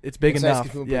 It's big Nice enough.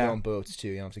 if people put Yeah. their own boats too.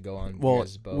 You don't have to go on. Well, your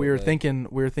guys' boat, we were but-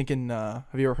 thinking.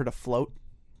 Have you ever heard of Float?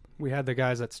 We had the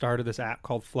guys that started this app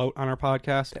called Float on our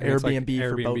podcast. The and it's like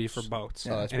Airbnb for boats.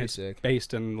 Oh, that's and pretty it's sick.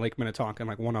 based in Lake Minnetonka and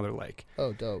like one other lake.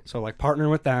 Oh, dope. So like partner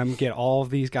with them, get all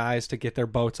of these guys to get their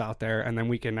boats out there, and then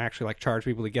we can actually like charge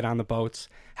people to get on the boats,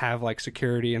 have like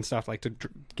security and stuff like to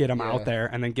get them out there,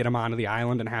 and then get them onto the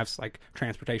island and have like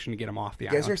transportation to get them off the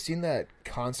You guys island. ever seen that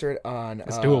concert on?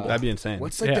 It's doable. That'd be insane.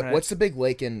 What's like Yeah. what's the big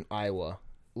lake in Iowa?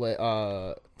 Like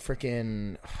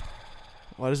freaking.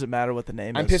 Why does it matter what the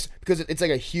name I'm is? pissed because it's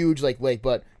like a huge like lake,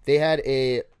 but they had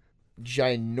a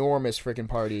ginormous freaking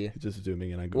party. Just zooming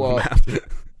in on Well, Google Maps.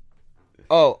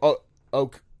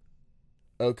 Oak.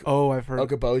 Oh, I've heard.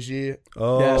 Okaboji.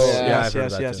 Oh, Yes, yeah, yes, I've heard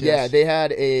yes, that yes, too. yes. Yeah, they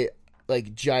had a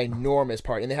like ginormous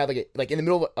party, and they had like in the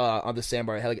middle of the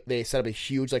sandbar. They set up a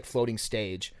huge like floating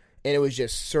stage, and it was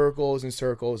just circles and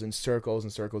circles and circles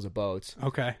and circles of boats.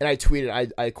 Okay. And I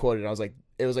tweeted, I quoted, I was like,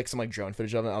 it was like some like drone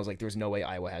footage of it. I was like, there's no way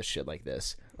Iowa has shit like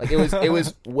this. Like it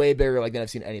was way bigger like than I've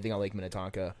seen anything on Lake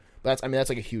Minnetonka. But that's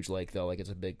like a huge lake though. Like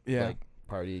it's a big like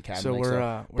party cabin. So lake,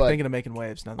 we're But thinking of making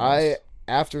waves. Nonetheless.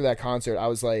 after that concert, I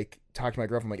was like talking to my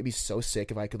girlfriend, like it'd be so sick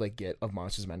if I could like get a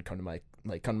Monsters Men come to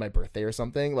my birthday or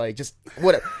something. Like just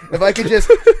whatever. If I could just,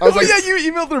 I was like, yeah,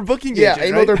 you emailed their booking yeah,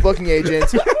 agent. I emailed their booking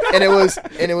agent, and it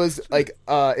was like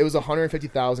it was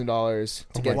 $150,000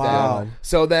 to get wow.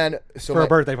 that. So For a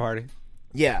birthday party.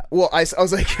 yeah. Well, I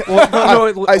was like, Well,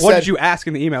 no, I what said- did you ask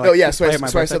in the email? Oh Like, yeah, just so play I at my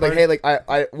said birthday like, party?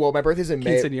 hey, like my birthday's in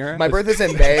May. Quinceañera? My birthday's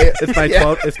in May. It's my Yeah.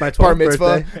 12th. It's my 12th Bar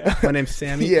mitzvah. birthday. My name's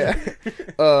Sammy.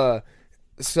 Yeah.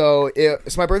 So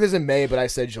my birthday's in May, but I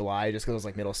said July just because it was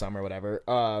like middle summer or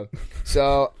whatever.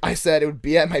 So I said it would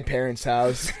be at my parents'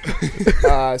 house.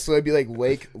 So it'd be like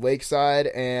lakeside,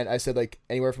 and I said like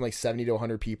anywhere from like 70 to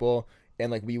 100 people,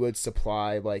 and like we would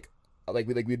supply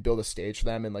we'd build a stage for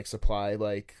them and like supply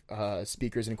like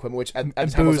speakers and equipment, which at the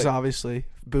And time was, booze, like, obviously,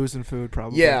 booze and food,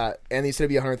 probably. yeah, and they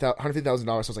said it'd be $150,000.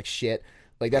 So I was like, shit,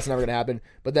 like that's never gonna happen.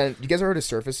 But then you guys ever heard of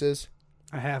Surfaces?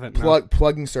 I haven't. no.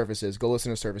 Plugging Surfaces. Go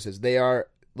listen to Surfaces. They are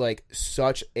like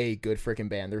such a good freaking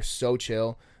band. They're so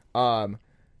chill. And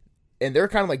they're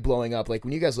kind of like blowing up. Like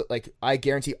when you guys like, I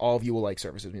guarantee all of you will like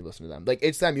Surfaces when you listen to them. Like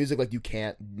it's that music like you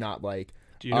can't not like.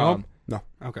 Do you know 'em? No.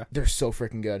 Okay. They're so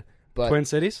freaking good. But Twin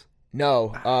Cities?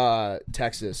 no,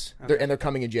 Texas. Okay. They're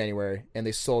coming in January, and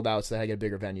they sold out, so they had to get a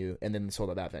bigger venue, and then they sold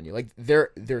out that venue. Like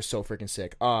they're so freaking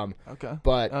sick. Okay.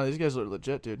 But Oh, these guys are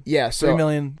legit, dude. yeah, so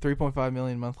 3.5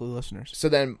 million monthly listeners. So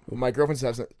then my girlfriend's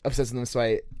obsessed with them, so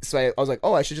I was like,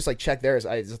 oh, I should just like check theirs.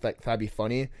 I just like thought it'd be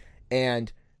funny,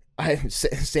 and I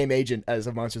same agent as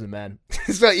of Monsters and Men.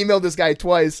 So I emailed this guy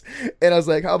twice, and I was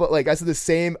like, how about like I said the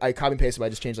same. I copy and pasted, but I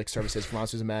just changed like services for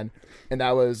Monsters and Men, and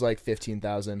that was like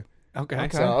 15,000. Okay.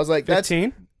 So I was like, that's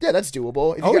 15? that's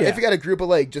doable. If you got a group of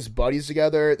like just buddies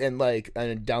together and like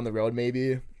and down the road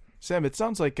maybe. Sam, it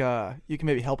sounds like you can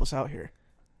maybe help us out here.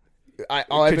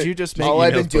 Could you just make all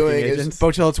I've emails been doing booking is agents?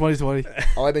 Bocella 2020?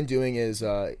 all I've been doing is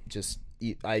just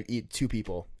eat. I eat two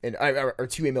people and or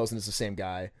two emails and it's the same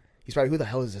guy. He's probably, who the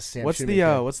hell is this Sam? What's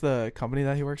the company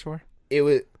that he works for? It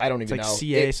was, I don't even like know.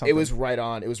 CA It something. was right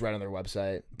on their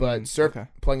website. But Okay.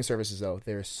 plugging services though,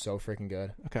 they're so freaking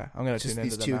good. Okay, I'm gonna Just tune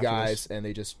these into two them after guys, and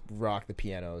they just rock the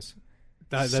pianos.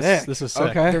 Sick. This is sick.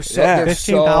 Okay. They're so Yeah. they're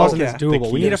 15,000 so, is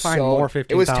doable. We need to find more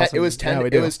 15,000. It was 10. Yeah, we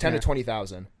it do. was 10 Yeah. to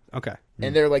 20,000. Okay.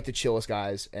 And they're like the chillest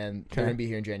guys, and they're Okay. gonna be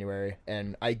here in January.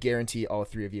 And I guarantee all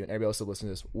three of you and everybody else that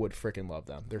listens to this would freaking love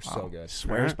them. They're so good.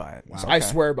 Swears by it. Wow. I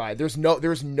swear by it. There's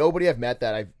nobody I've met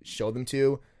that I've showed them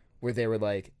to where they were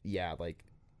like, yeah, like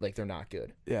they're not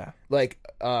good. Yeah. Like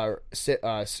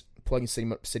plugging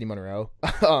City Monroe.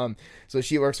 So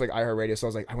she works like iHeartRadio. So I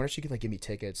was like, I wonder if she could like give me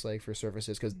tickets like for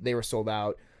services because they were sold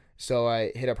out. So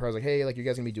I hit up her. I was like, hey, like, you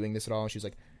guys gonna be doing this at all? And she's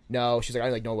like, no. She's like, I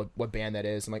don't like know what band that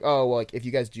is. I'm like, oh, well, like, if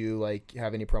you guys do like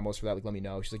have any promos for that, like, let me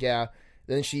know. She's like, yeah.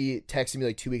 Then she texted me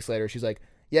like 2 weeks later. She's like,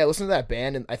 yeah, listen to that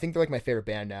band, and I think they're like my favorite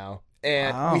band now.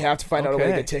 And we have to find out a way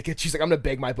to get tickets. She's like, I'm gonna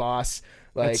beg my boss.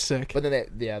 Like, That's sick. But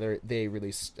then they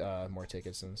released more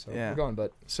tickets, and so we're going.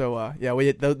 But so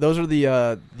those are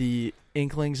the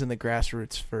inklings and the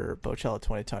grassroots for Bochella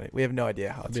 2020. We have no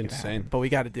idea how it's going to happen, but we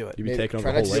got to do it. You'd be taking over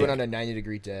try the not whole to do lake. it on a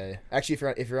 90-degree day. Actually,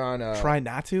 if you're on try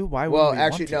not to. Why? Well, would we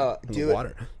actually, want to? no. Do the it.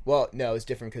 water. Well, no, it's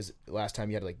different because last time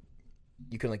you had to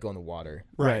you couldn't go in the water.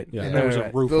 Right. Yeah. Yeah. There was a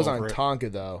Right. roof If it was over on it.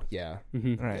 Tonka though, yeah.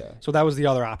 Mm-hmm. Right. Yeah. So that was the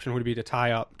other option, would be to tie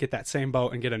up, get that same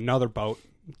boat and get another boat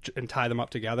and tie them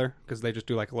up together, because they just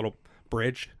do like a little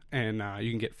bridge, and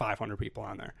you can get 500 people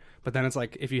on there. But then it's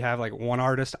like, if you have like one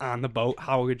artist on the boat,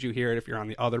 how would you hear it if you're on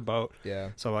the other boat? Yeah.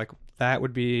 So like that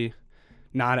would be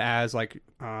not as like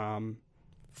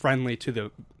friendly to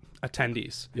the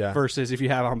attendees. Yeah. Versus if you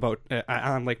have on boat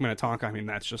on Lake Minnetonka, I mean,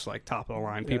 that's just like top of the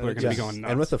line. People are going to be going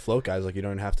nuts. And with the float guys, like, you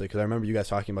don't have to, because I remember you guys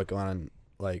talking about going on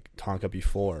like Tonka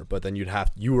before, but then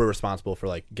you were responsible for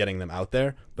like getting them out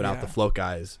there, but now with the float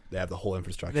guys, they have the whole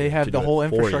infrastructure. They have to the do whole it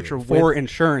for infrastructure you. for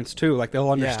insurance too, like they'll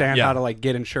understand Yeah. how to like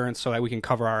get insurance so that we can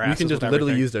cover our asses. You can just with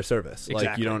literally everything. use their service. Like,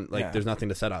 Exactly. you don't like. Yeah. There's nothing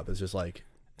to set up. It's just like,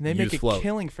 And they use make a float.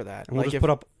 killing for that. And we'll Like just put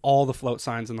up all the float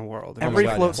signs in the world. every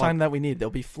God, float yeah. sign that we need.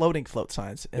 There'll be floating float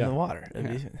signs in Yeah. the water. It'd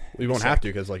Yeah. be- We won't have to,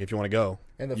 because like if you want to go,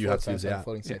 And the you float have to signs use the have app.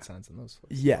 floating Yeah. site signs on those.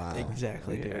 Yeah, Wow.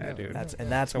 exactly, dude. Yeah, dude. That's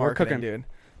So we're marketing, cooking. dude.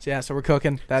 So we're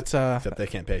cooking. That's Except they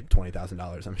can't pay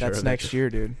 $20,000. I'm sure. that's next year,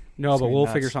 dude. No, It's but gonna be we'll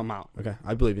nuts. figure something out. Okay,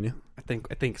 I believe in you. I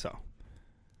think so.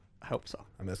 I hope so.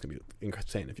 I mean, that's gonna be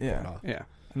insane if you Yeah. pull it off. Yeah.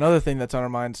 Another thing that's on our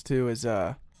minds too is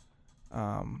I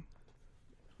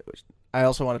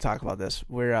also want to talk about this.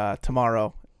 We're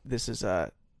tomorrow. This is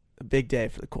a big day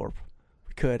for the Corp.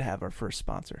 We could have our first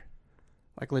sponsor.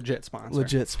 Like legit sponsor.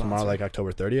 Legit sponsor. Tomorrow, like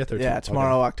October 30th, or yeah,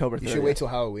 tomorrow, October 30th. You should wait till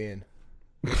Halloween.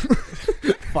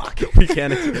 Fuck. We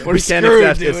can't. We're we can't screwed,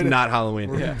 accept it's dude. not Halloween.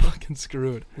 We're fucking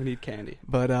screwed. We need candy.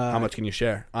 But How much can you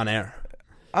share on air?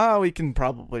 we can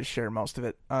probably share most of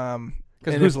it.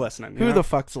 Because and who's listening? Who the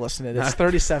fuck's listening? It's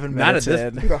 37 Not minutes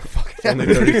at in. Who the fuck? Only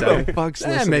Who 37. the fuck's Eh,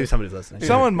 listening? maybe somebody's listening.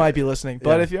 Someone might be listening,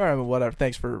 but Yeah. if you are, whatever.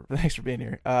 Thanks for being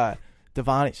here.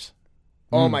 Devani's.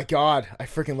 Oh my god, I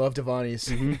freaking love Devani's.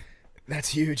 Mm-hmm. That's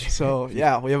huge. So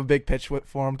yeah, we have a big pitch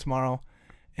for him tomorrow,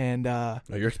 and Oh,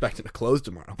 you're expecting to close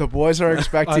tomorrow. the boys are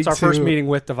expecting. It's our to, first meeting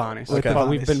with Devani's. With But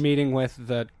we've Devani's. been meeting with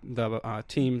the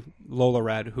team Lola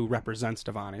Red, who represents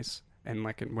Devani's, and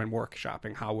like when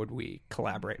workshopping, how would we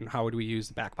collaborate and how would we use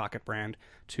the Back Pocket brand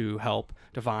to help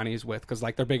Devani's with, because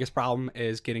like their biggest problem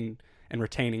is getting and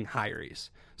retaining hirees,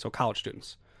 so college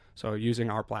students. So using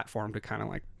our platform to kind of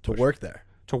like To push- work there,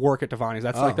 to work at Devani's,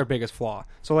 that's Oh. like their biggest flaw.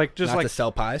 So like just not like to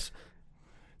sell pies.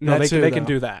 no, That too, they can though.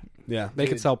 do that. Yeah. They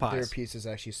can sell Their pies. piece is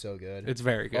actually so good. It's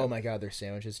very good. Oh my god, their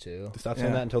sandwiches too. Stop saying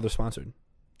Yeah. that until they're sponsored.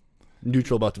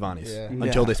 Neutral about Devani's Yeah.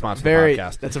 until Yeah. they sponsor very. the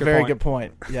podcast. That's a Good very point. good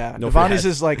point. Yeah, No free Devani's ads.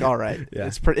 is like all right. Yeah.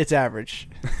 It's average,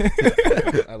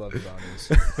 I love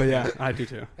Devani's. but yeah. I do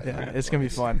too. Yeah, it's gonna be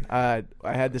fun. I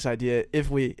had this idea. If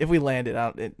we land it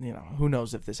out, who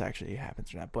knows if this actually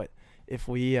happens or not. But if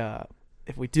we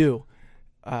do,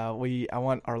 I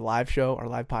want our live show, our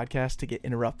live podcast, to get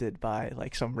interrupted by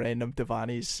like some random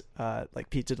Devani's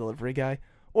like pizza delivery guy,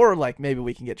 or like maybe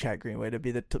we can get Chad Greenway to be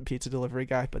the pizza delivery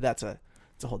guy. But it's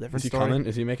a whole different Is he story. coming?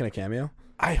 Is he making a cameo?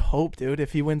 I hope, dude.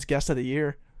 If he wins Guest of the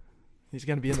Year, he's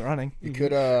gonna be in the running. You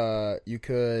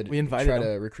could We invited try him. to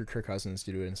recruit Kirk Cousins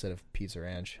to do it instead of Pizza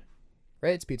Ranch.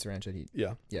 Right? It's Pizza Ranch that he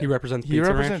Yeah. yeah. He represents He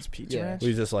Pizza represents Ranch? Pizza Yeah. Ranch. Well,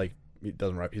 he's just like he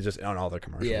doesn't write. He's just on all their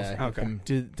commercials. Yeah.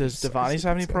 Okay. Does So Devani's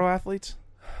have any pizza. pro athletes?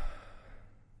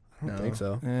 I don't No. think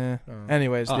so.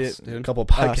 Anyways, Us, the, dude. A couple us,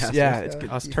 podcasts. yeah, it's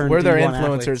good. Us turned We're their D1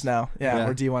 influencers athletes. now. Yeah, Yeah.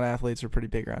 we're D1 athletes. We're pretty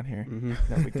big around here. Mm-hmm.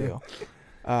 No big deal.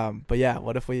 But yeah,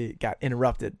 what if we got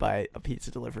interrupted by a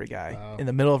pizza delivery guy Wow. in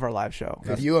the middle of our live show?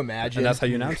 Could you imagine? And that's how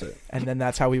you announce it. And then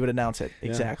that's how we would announce it. Yeah.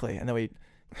 Exactly. And then we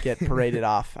get paraded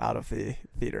off out of the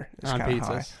theater. It's On kinda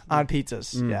how pizzas. on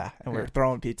pizzas, Mm. yeah. And we're Yeah.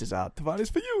 throwing pizzas out. Devani's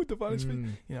for you. Devani's for you.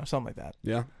 Mm. Something like that.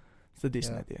 Yeah. It's a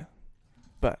decent Yeah. idea.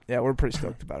 But yeah, we're pretty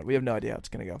stoked about it. We have no idea how it's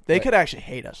gonna go. They Right. could actually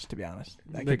hate us, to be honest.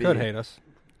 That They be- could hate us.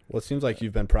 Well, it seems like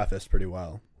you've been prefaced pretty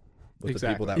well with the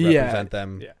people that Exactly. Yeah. represent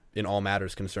them Yeah. in all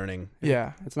matters concerning.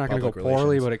 Yeah. It's not going to go Public poorly,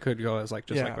 relations. but it could go as like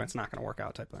just Yeah. like it's not going to work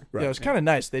out type thing. Right. Yeah, it was kind of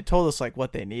nice. They told us like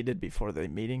what they needed before the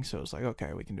meeting, so it was like,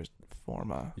 okay, we can just form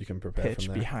a You can prepare pitch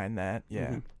from there. behind that. Yeah.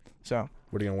 Mhm. So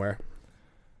What are you gonna wear?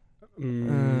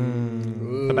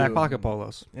 The back pocket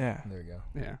polos. yeah, There you go.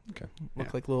 Yeah. look Yeah.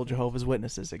 like little Jehovah's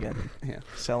Witnesses again. Yeah.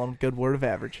 Sell them good word of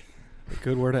average.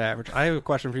 Good word of average. I have a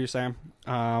question for you, Sam.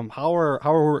 How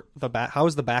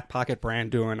is the Back Pocket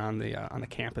brand doing on the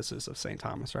campuses of St.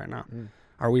 Thomas right now?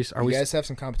 Are we You guys have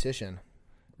some competition.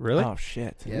 really? Oh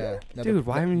shit. Yeah, Dude,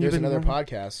 why haven't you There's been another running?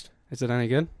 podcast. Is it any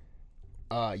good?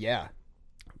 Yeah.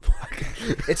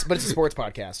 It's a sports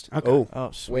podcast. Okay. Oh,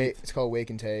 Oh sweet. Wait, it's called Wake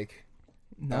and Take.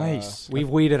 Nice. We've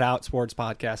weeded out sports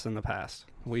podcasts in the past.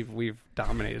 We've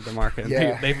dominated the market.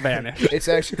 Yeah. They've vanished. It's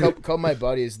actually a couple of my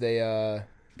buddies. They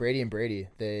Brady and Brady.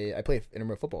 I play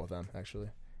intramural football with them actually.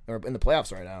 We're in the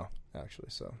playoffs right now actually.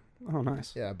 So Oh,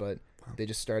 nice. yeah, but they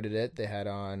just started it. They had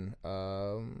on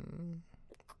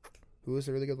who was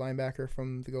a really good linebacker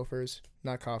from the Gophers?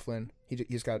 Not Coughlin.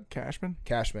 He's got Cashman.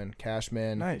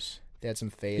 Cashman. Nice. They had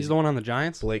some fade. He's the one on the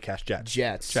Giants. Blake Cash Jets.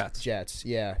 Jets.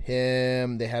 Yeah,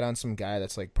 him. They had on some guy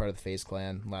that's like part of the FaZe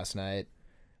clan last night.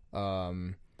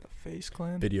 The Face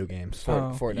Clan. Video games.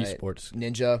 Fortnite. Esports.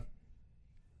 Ninja.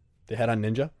 They had on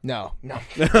Ninja? No.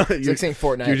 It's you're, like saying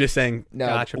Fortnite. you're just saying no.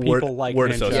 Gotcha. word, People like word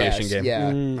Ninja. association game. Yeah.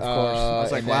 Of course. I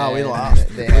was like, and wow, we then lost.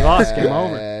 They We lost. Game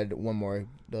had over. one more.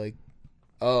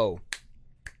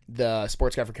 The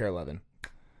sports guy for Care 11.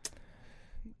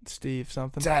 Steve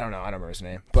something. I don't know. I don't remember his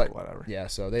name. But whatever. yeah,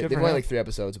 so Good they've for only him. like 3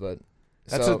 episodes, but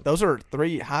Those are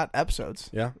 3 hot episodes.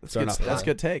 Yeah, That's fair good. enough. That's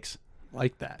good takes.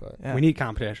 Like that. But Yeah. We need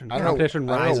competition. I don't Competition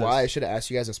know. I rises. don't know why. I should have asked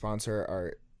you guys to sponsor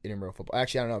our intramural football.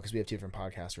 Actually, I don't know because we have 2 different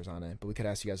podcasters on it. But we could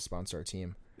ask you guys to sponsor our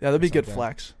team. Yeah, that'd be good Something.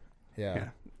 flex. Yeah.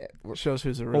 Shows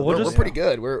who's a real. Well, we'll We're just- pretty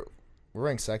good. We're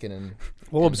ranked second in.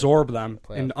 We'll absorb them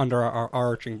Playoff. under our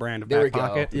arching brand of There we Back go.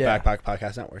 Pocket. Yeah. Backpack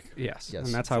Podcast Network. Yes. Yes,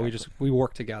 And that's how we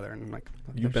work together and like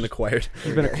You've been acquired.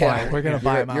 you've been acquired. We're gonna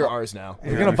buy them out. You're ours now.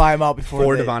 We're gonna buy them out before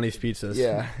 4 they, Devani's pizzas.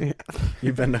 Yeah.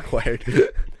 You've been acquired.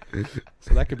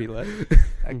 So that could be lit.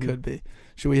 That could be.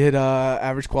 Should we hit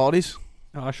average qualities?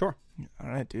 Sure. All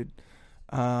right, dude.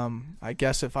 I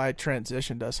guess if I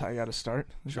transitioned us, I got to start.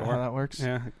 Is that Sure. how that works?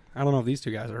 Yeah. I don't know if these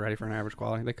 2 guys are ready for an average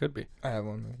quality. They could be. I have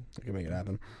one. I can make it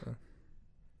happen.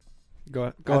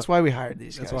 Go. That's why we hired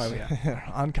these guys. That's why we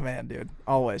on command, dude.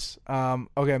 Always.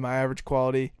 Okay, my average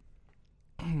quality.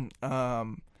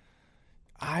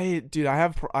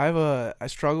 I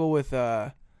struggle with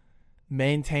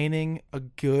maintaining a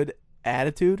good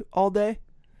attitude all day.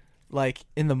 Like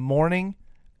in the morning,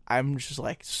 I'm just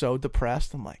like so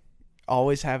depressed. I'm like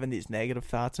always having these negative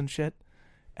thoughts and shit.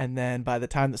 And then by the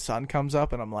time the sun comes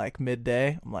up and I'm like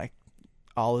midday, I'm like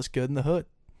all is good in the hood.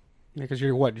 Because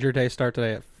your day start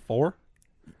today at 4?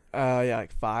 Yeah,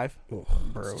 like 5.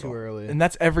 It's too early. And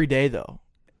that's every day though.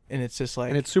 And it's just like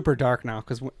And it's super dark now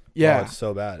because yeah. Oh, it's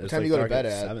so bad. It's time like you go to dark bed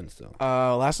at at? 7 still.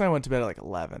 Last night I went to bed at like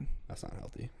 11. That's not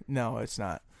healthy. No, it's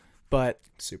not. But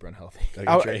Super unhealthy. Gotta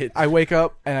get traded. I wake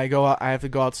up and I go out. I have to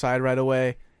go outside right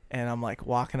away, and I'm like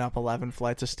walking up 11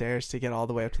 flights of stairs to get all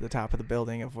the way up to the top of the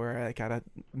building of where I gotta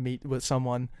meet with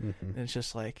someone. Mhm. And it's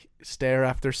just like stair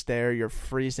after stair. You're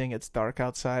freezing. It's dark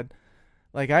outside.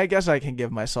 Like I guess I can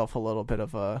give myself a little bit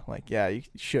of a like, yeah, you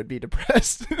should be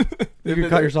depressed. you can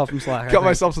cut yourself some slack. I Cut think.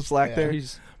 myself some slack Yeah. there.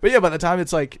 He's- But yeah, by the time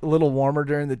it's like a little warmer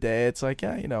during the day, it's like,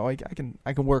 yeah, you know, I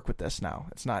can work with this now.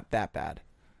 It's not that bad.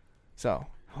 So,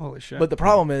 Holy shit. but the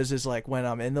problem is like when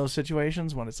I'm in those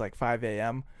situations when it's like 5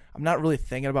 a.m., I'm not really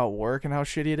thinking about work and how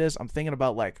shitty it is. I'm thinking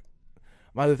about like,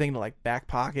 I'm either thinking like Back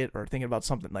Pocket or thinking about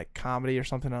something like comedy or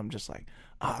something. I'm just like,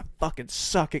 I fucking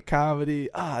suck at comedy.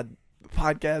 The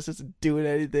podcast isn't doing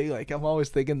anything. Like I'm always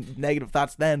thinking negative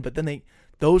thoughts then, but then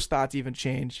those thoughts even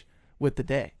change with the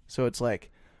day. So it's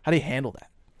like, how do you handle that?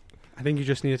 I think you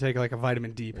just need to take like a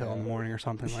vitamin D pill in the Yeah. morning or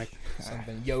something like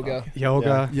Something yoga.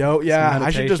 yoga. Yeah, I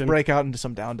should just meditation. break out into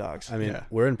some down dogs. I mean, Yeah.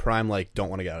 we're in prime, like, don't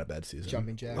want to get out of bed season.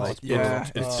 Jumping jacks. Like, Yeah.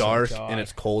 it's Oh, dark God. and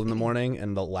it's cold in the morning,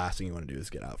 and the last thing you want to do is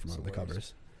get out from It's under the the worst.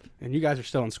 covers. And you guys are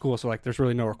still in school, so like there's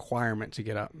really no requirement to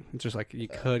get up. It's just like you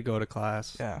could go to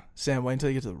class. Yeah, Sam, wait until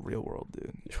you get to the real world,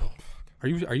 dude.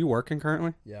 Are you working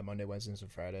currently? Yeah, Monday, Wednesdays,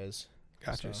 and Fridays.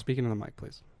 Gotcha. So- Speaking of the mic,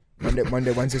 please. Monday,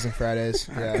 Wednesdays, and Fridays.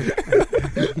 Yeah,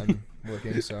 I'm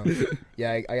working. So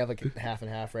yeah, I have like half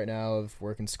and half right now of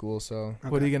work and school. So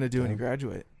What are you gonna do when you Okay.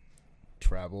 graduate?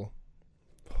 travel.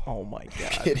 Oh my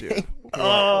god, Kidding. dude!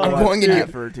 Oh, I'm going to.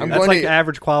 effort, dude. I'm That's going like to.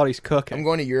 average quality's cooking. I'm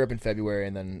going to Europe in February,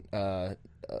 and then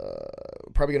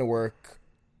probably gonna work.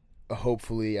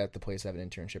 Hopefully at the place I have an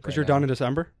internship. Because right you're now. done in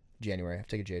December. January. I have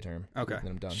to take a J term. Okay.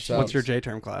 Then I'm done. So What's your J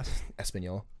term class?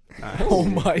 Espanol. Oh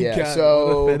my Yeah, god!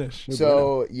 so- what a finish.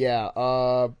 So yeah.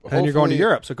 And you're going to hopefully-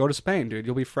 Europe, so go to Spain, dude.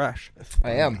 You'll be fresh.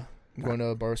 I am. I'm going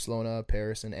to Barcelona,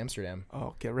 Paris, and Amsterdam.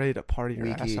 Oh, get ready to party your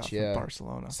Week ass each, off yeah. in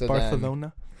Barcelona. So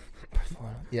Barcelona.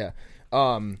 Yeah.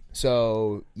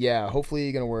 So yeah,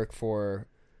 hopefully gonna work for.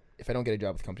 If I don't get a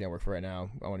job with the company I work for right now,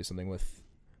 I want to do something with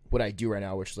what I do right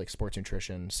now, which is like sports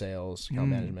nutrition, sales, account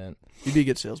management. You'd be a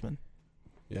good salesman.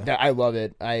 Yeah. I love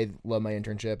it. I love my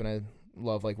internship, and I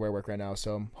love like where I work right now.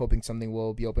 So I'm hoping something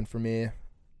will be open for me.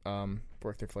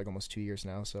 Worked there for like almost 2 years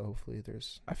now, so hopefully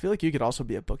there's. I feel like you could also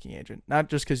be a booking agent, not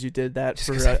just because you did that Just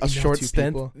for 'cause I've a emailed short 2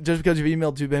 stint, people. just because you've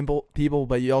emailed 2 people,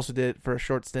 but you also did it for a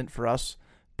short stint for us.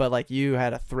 But like you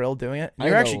had a thrill doing it. And I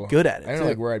you're know- actually good at it. I don't too. know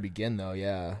like where I'd begin though.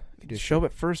 Yeah. Just show up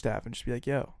at first half and just be like,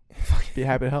 "Yo, be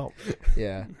happy to help."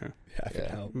 Yeah. Yeah, I can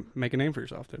Yeah. help. Make a name for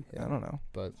yourself, dude. Yeah. I don't know.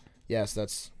 But yeah, so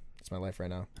that's my life right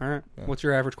now. All right. Yeah. What's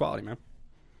your average quality, man?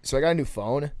 So I got a new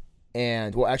phone,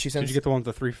 and well, actually, since Did you get the one with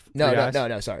the three no,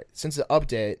 eyes? sorry. Since the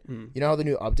update, you know how the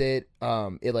new update,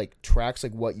 it like tracks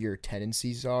like what your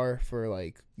tendencies are for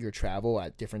like your travel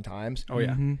at different times. Oh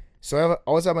yeah. Mhm. So I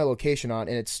always have my location on,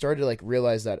 and it started to like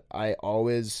realize that I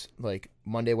always like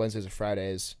Monday, Wednesdays, and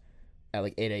Fridays at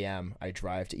like 8 a.m. I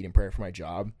drive to Eden Prairie for my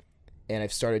job, and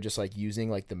I've started just like using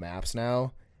like the maps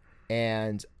now,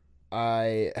 and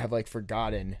I have like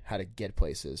forgotten how to get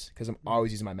places because I'm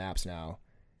always using my maps now.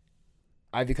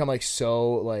 I've become like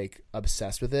so like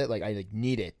obsessed with it, like I like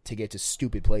need it to get to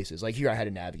stupid places. Like here, I had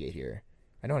to navigate here.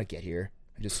 I know how to get here.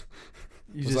 I just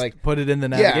You was just like- put it in the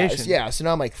navigation. yeah. So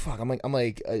now I'm like, fuck. I'm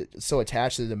like so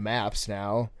attached to the maps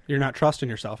now. You're not trusting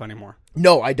yourself anymore.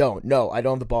 No, I don't. No, I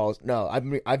don't have the balls. No,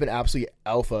 I've been absolutely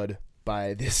alphaed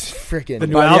by this freaking The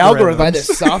new By the algorithm. by this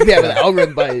soft by the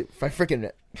algorithm by freaking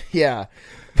yeah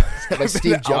by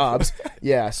Steve Jobs.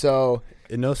 Yeah. So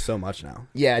It knows so much now.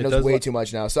 yeah, it knows does way look- too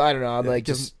much now. So I don't know. I'm like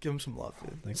give, just give him some love,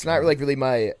 dude. it's not like really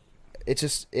my.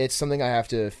 It's something I have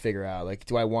to figure out. Like,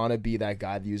 do I want to be that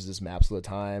guy that uses maps all the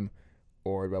time?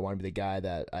 Or do I want to be the guy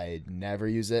that I never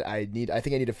use it? I think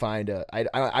I need to find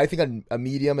I think a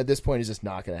medium at this point is just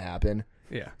not going to happen.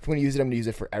 Yeah. If I'm going to use it, I'm going to use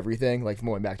it for everything. Like, if I'm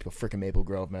going back to a freaking Maple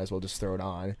Grove, might as well just throw it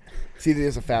on. See,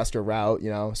 there's a faster route,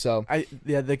 you know? So,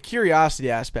 The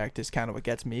curiosity aspect is kind of what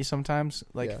gets me sometimes.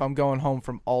 Like Yeah. if I'm going home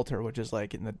from Alter, which is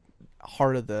like in the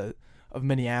heart of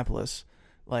Minneapolis,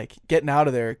 like getting out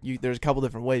of there, there's a couple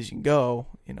different ways you can go.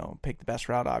 You know, pick the best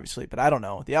route, obviously, but I don't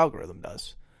know. The algorithm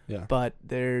does. Yeah. But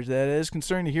that is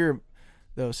concerning to hear,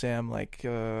 though, Sam. Like,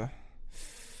 The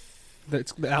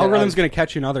algorithm's going to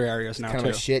catch you in other areas now kind of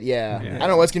too. like shit, yeah. Yeah. I don't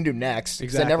know what's going to do next.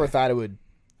 Because I Exactly. never thought it would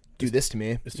do this to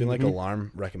me. It's doing like Mhm.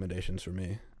 alarm recommendations for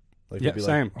me. Like, Yeah, it'd be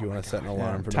same. Like, do you want to set an yeah,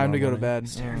 alarm for time to go tomorrow to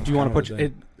morning? bed. Do you want to put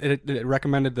Kind it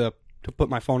recommended to put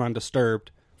my phone on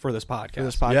disturbed for this podcast? for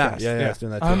this Yeah, podcast? yeah, it's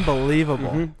doing that too. Unbelievable.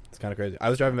 Mhm. It's kind of crazy. I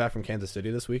was driving back from Kansas City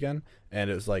this weekend, and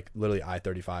it was like literally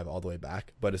I-35 all the way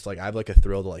back. But it's like I have like a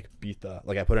thrill to like beat the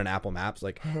like I put in Apple Maps,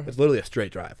 like it's literally a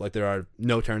straight drive. Like there are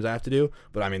no turns I have to do,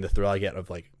 but I mean the thrill I get of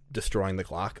like destroying the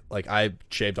clock. Like I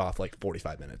shaved off like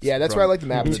 45 minutes. Yeah, that's from why I like the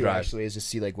map the too, drive. actually, is to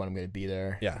see like when I'm going to be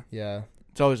there. Yeah. Yeah.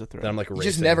 It's always a thrill. Then I'm like You racing.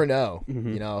 just never know,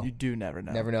 Mhm. you know? You do never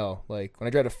know. Never know. Like, when I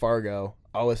drive to Fargo,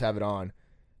 I always have it on.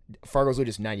 Fargo's literally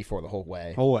just 94 the whole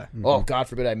way. Whole way. Mhm. Oh, God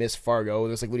forbid I miss Fargo.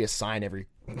 There's like literally a sign every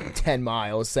 10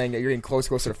 miles saying that you're getting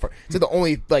closer to Fargo. It's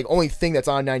like the only thing that's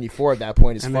on 94 at that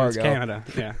point is And then Fargo. it's Canada.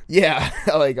 Yeah. Yeah,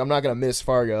 like I'm not gonna miss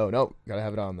Fargo. Nope, gotta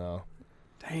have it on though.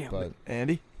 Damn. But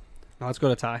Andy, Now let's go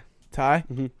to Ty. Ty.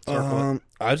 Mm-hmm.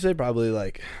 I'd say probably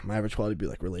like my average quality would be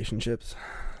like relationships.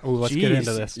 Oh, let's get Jeez.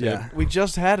 into this, dude. Yeah. We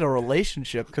just had a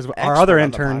relationship Because our expert other on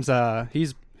the interns, pod.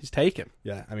 he's taken.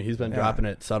 Yeah, I mean he's been Yeah. dropping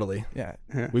it subtly. Yeah,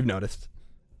 We've noticed.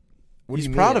 what do he's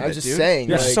you proud mean? of I it, was just dude. saying.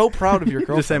 You're like, so proud of your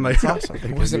girlfriend. Just saying my That's awesome.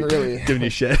 it wasn't really giving you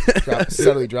shit.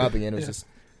 subtly dropping in. It was just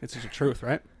It's just the truth,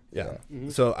 right? Yeah.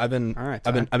 Mhm. So I've been All right,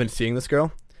 I've Ty. been seeing this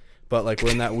girl, but like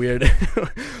we're in that weird.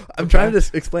 I'm trying to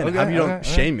just explain it. How Okay, you don't okay,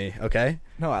 shame me, okay?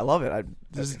 No, I love it.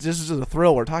 This is a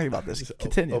thrill. We're talking about this. Just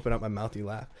Continue. Open up my mouth, you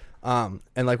laugh. And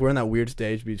like we're in that weird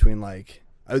stage between like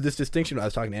this distinction. I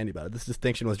was talking to Andy about it. This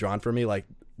distinction was drawn for me, like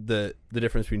the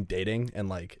difference between dating and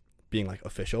like being like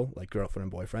official, like girlfriend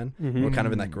and boyfriend. Mhm. We're kind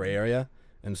of in that gray area,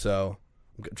 and so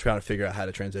I'm trying to figure out how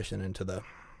to transition into the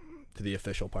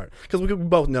official part because we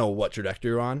both know what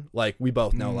trajectory we're on. Like we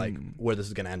both know like where this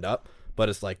is gonna end up, but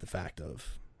it's like the fact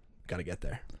of gotta get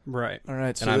there. Right. All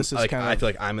right. So And I'm this is like kind I of feel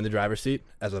like I'm in the driver's seat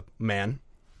as a man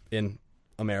in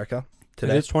America It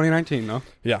today. is 2019, though.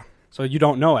 Yeah. So you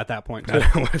don't know at that point, too.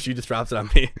 What if she just drops it on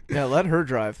me? yeah. Let her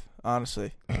drive.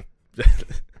 Honestly,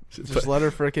 Just just let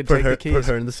her frickin' put take her the keys. put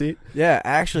her in the seat. Yeah,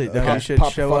 actually, no, pop, you should pop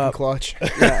the show fucking up. clutch.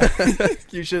 Yeah,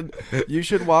 you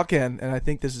should walk in, and I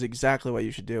think this is exactly what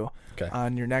you should do Okay.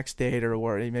 on your next date or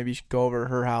where maybe you should go over to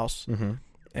her house Mm-hmm.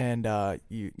 and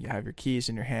you have your keys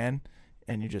in your hand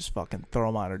and you just fucking throw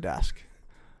them on her desk,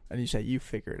 and you say you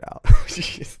figure it out,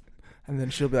 and then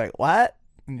she'll be like what,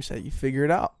 and you say you figure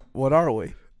it out. What are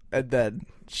we? And then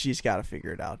she's got to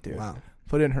figure it out, dude. Wow.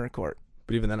 Put it in her court.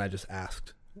 But even then, I just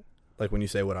asked. like when you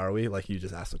say what are we, like you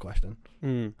just ask the question.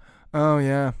 Mm. Oh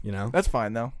yeah, You know? that's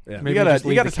fine though. Yeah. Maybe you just gotta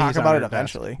leave the talk keys on about it your desk.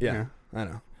 eventually. Yeah, I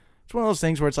know. It's one of those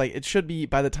things where it's like it should be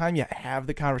by the time you have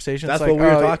the conversation. That's it's like, what we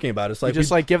were oh, talking about. It's You like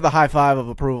just like give the high five of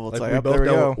approval. It's like, we oh, both there we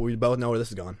know go. we both know where this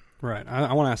is going. Right.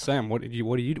 I want to ask Sam. What did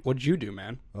you do,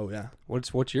 man? Oh yeah.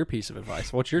 What's your piece of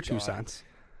advice? What's your 2 cents?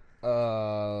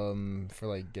 For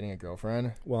like getting a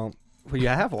girlfriend. Well, Well, you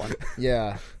have one.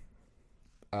 Yeah.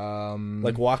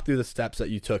 like walk through the steps that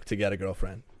you took to get a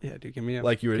girlfriend. Yeah, dude. Give me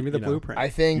Like you were, give me the you know, blueprint. I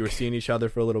think You were seeing each other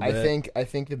for a little bit. I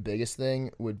think the biggest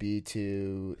thing would be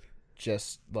to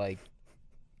just like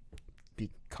be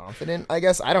confident. I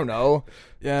guess I don't know.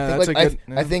 Yeah, I that's think, a like,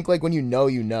 good. I think like when you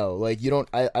know, like you don't.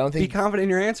 I don't Be think confident in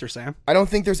your answer, Sam. I don't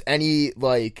think there's any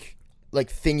like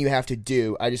thing you have to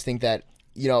do. I just think that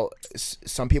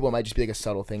some people it might just be like a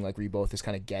subtle thing, like where you both just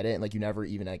kind of get it, and like you never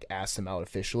even like ask them out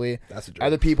officially. That's a dream.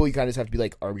 Other people you kind of just have to be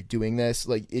like, are we doing this?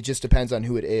 Like it just depends on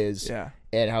who it is, Yeah.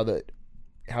 and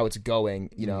how it's going.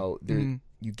 You know, Mhm.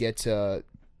 you get to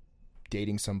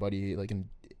dating somebody like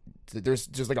there's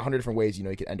just like 100 different ways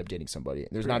you could end up dating somebody.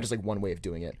 There's not Right. just like one way of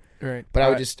doing it. Right. But I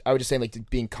would just say like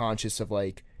being conscious of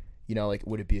like like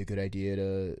would it be a good idea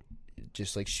to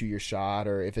just like shoot your shot,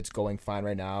 or if it's going fine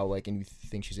right now, like and you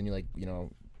think she's in you, like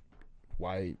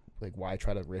why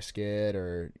try to risk it,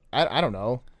 or I don't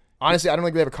know. Honestly, I don't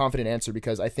really have a confident answer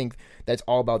because I think that's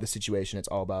all about the situation. It's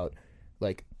all about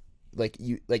like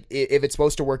if it's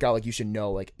supposed to work out, like you should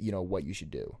know what you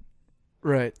should do.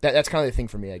 Right. That's kind of the thing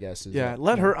for me, I guess. Is Yeah. that,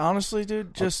 Let her honestly,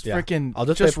 dude. Just freaking. I'll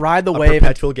just play ride the a wave.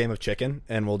 perpetual game of chicken,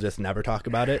 and we'll just never talk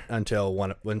about it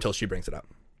until she brings it up.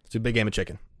 It's a big game of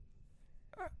chicken.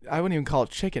 I wouldn't even call it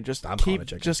chicken. Just I'm calling it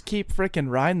chicken. Just keep freaking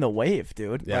riding the wave,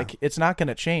 dude. Yeah. Like it's not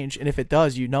gonna change, and if it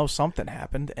does, something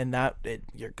happened, and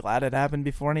you're glad it happened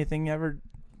before anything ever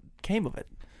came of it.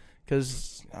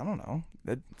 Because I don't know,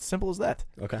 it's simple as that.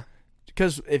 Okay.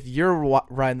 Because if you're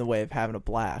riding the wave, having a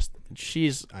blast, and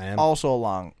she's I am. also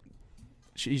along,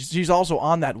 she's also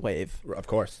on that wave, Of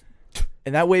course.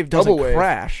 and that wave doesn't Double wave.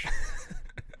 crash,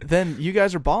 then you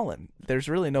guys are balling. There's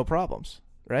really no problems,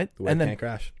 right? The wave And then can't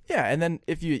crash. yeah, and then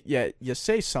if you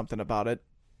say something about it,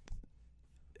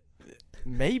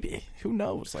 maybe, who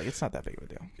knows? Like it's not that big of a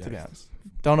deal, to be Yeah. honest.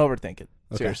 Don't overthink it.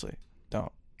 Okay. Seriously,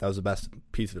 don't. That was the best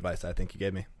piece of advice I think you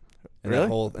gave me. In Really?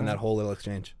 that whole little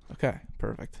exchange. Okay,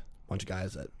 perfect. Bunch of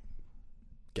guys that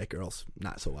get girls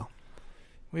not so well.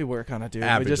 We work on it, dude. We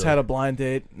Averagely. just had a blind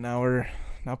date. Now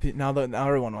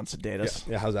everyone wants to date us.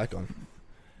 Yeah, how's that going?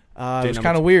 It Date was number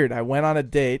kind of two. weird. I went on a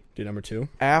date Date number 2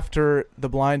 after the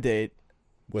blind date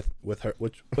with her.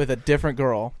 Which? with a different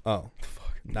girl, Oh,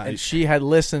 not and she had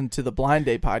listened to the blind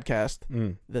date podcast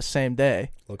mm, the same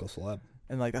day. local celeb.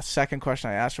 And like the second question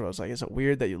I asked her was like, "Is it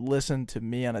weird that you listened to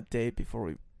me on a date before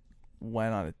we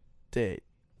went on a date?"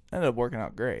 Ended up working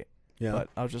out great, Yeah. but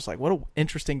I was just like, "What an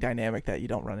interesting dynamic that you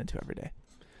don't run into every day."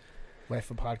 life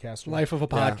of a podcaster. Life of a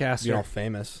Yeah, podcaster. you're all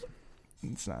famous.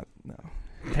 It's not. No,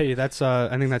 Hey, that's I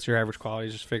think that's your average quality.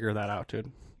 Just figure that out,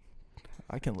 dude.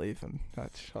 I can leave and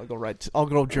I'll go write. I'll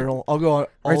go journal. I'll go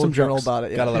Write some journal jokes. about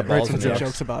it. Gotta let write balls some in there.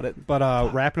 jokes about it.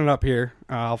 But wrapping it up here,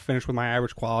 I'll finish with my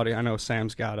average quality. I know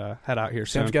Sam's got to head out here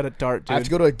soon. Sam's got a dart, dude. I have to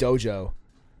go to a dojo.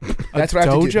 A That's what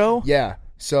I have to do. dojo? Yeah.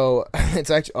 So it's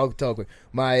actually I'll tell you quick.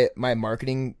 My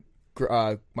marketing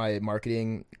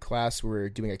class, we're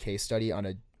doing a case study on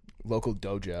a local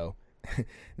dojo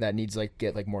that needs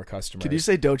get more customers. Could you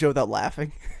say dojo without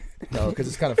laughing? No, because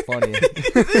it's kind of funny. And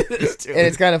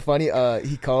it's kind of funny.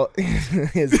 He called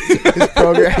his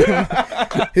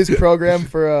program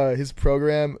for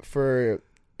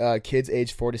kids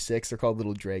age 4 to 6. They're called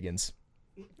Little Dragons.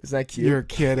 Isn't that cute? You're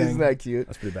kidding. Isn't that cute?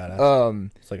 That's pretty badass.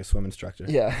 It's like a swim instructor.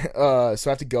 Yeah. So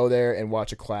I have to go there and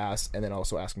watch a class, and then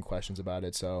also ask him questions about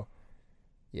it. So,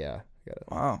 yeah.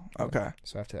 Wow. Okay.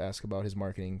 So I have to ask about his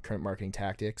current marketing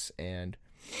tactics, and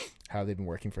how they've been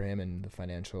working for him, and the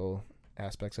financial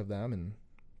aspects of them, and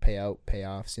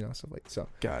payoffs, stuff like so.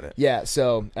 Got it. Yeah.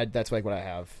 So that's what I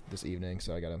have this evening.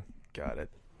 So I gotta. Got it.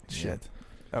 Yeah. Shit.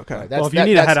 Okay. Alright, Well, if you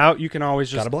need to head out, you can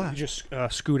always Got a blast. just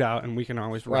scoot out, and we can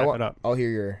always wrap it up. I'll hear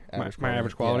your average My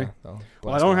average quality? Yeah,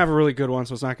 Well, I don't have a really good one,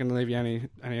 so it's not going to leave you any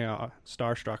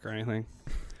starstruck or anything.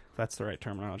 If that's the right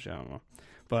terminology, I don't know.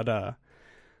 But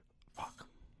fuck,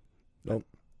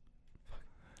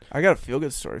 I got a feel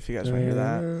good story if you guys want to hear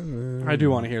that. I do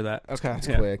want to hear that. Okay. It's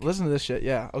Yeah. quick. Listen to this shit.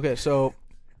 Yeah. Okay. So,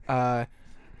 I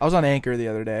was on Anchor the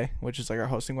other day, which is like our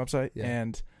hosting website, Yeah.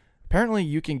 and apparently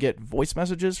you can get voice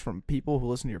messages from people who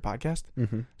listen to your podcast.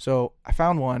 Mm-hmm. So I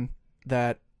found one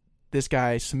that this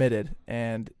guy submitted,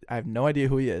 and I have no idea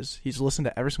who he is. He's listened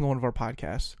to every single one of our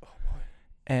podcasts.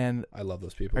 And I love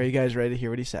those people. are you guys ready to hear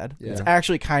what he said? Yeah. It's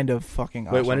actually kind of fucking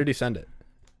awesome. Wait, when did he send it?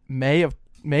 May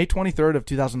 23rd of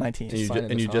 2019.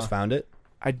 And you just found it?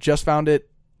 I just found it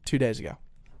 2 days ago.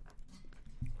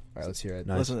 All right, let's hear it.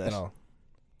 Nice. Listen to this.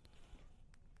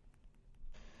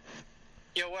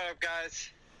 Yo, what up, guys?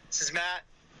 This is Matt,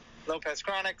 Lopez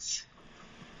Chronics,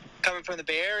 coming from the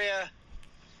Bay Area.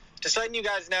 Just letting you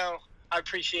guys know, I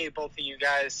appreciate both of you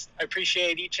guys. I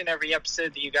appreciate each and every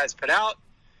episode that you guys put out.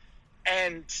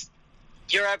 And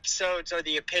your episodes are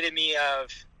the epitome of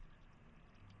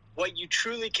what you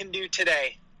truly can do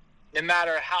today, no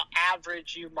matter how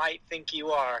average you might think you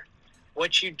are.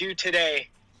 What you do today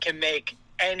can make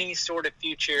any sort of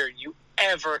future you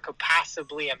ever could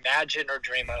possibly imagine or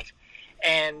dream of.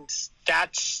 And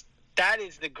that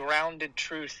is the grounded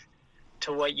truth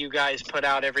to what you guys put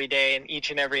out every day in each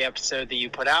and every episode that you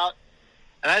put out.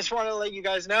 And I just want to let you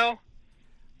guys know,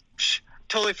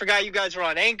 totally forgot you guys were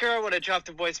on Anchor. I would have dropped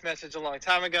a voice message a long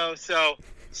time ago. So,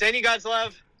 sending you guys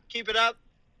love. Keep it up.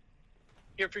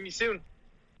 Hear from you soon.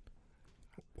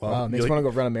 Wow, makes me want to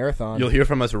go run a marathon. You'll hear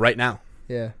from us right now.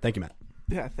 Yeah. Thank you, Matt.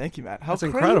 Yeah, thank you, Matt. That's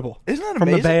incredible. Isn't that From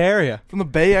amazing? the Bay Area. From the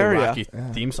Bay The Area. Rocky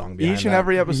theme song behind Each and that.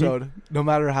 every episode, no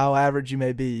matter how average you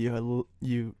may be,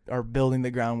 you are building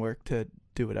the groundwork to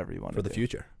do whatever you want for to the do.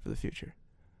 future. For the future.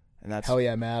 And that's Hell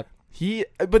yeah, Matt.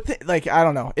 like, I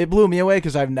don't know. It blew me away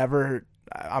because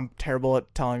I'm terrible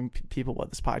at telling people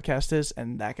what this podcast is,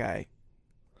 and that guy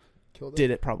Killed it.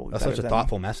 did it probably That's better such a than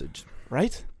thoughtful message.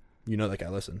 Right? You know that guy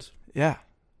listens. Yeah.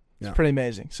 It's Yeah. pretty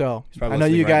amazing. So He's probably I know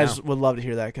you listening right guys would love to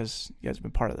hear that because you guys have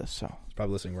been part of this. So He's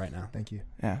probably listening right now. Thank you.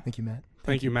 yeah. Thank you, Matt.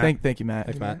 Thank you, Matt. Thank you, Matt.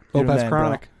 Thanks, Matt. You're the Lopez man, bro.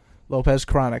 Chronic. Lopez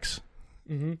Chronics.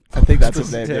 Mm-hmm. I think that's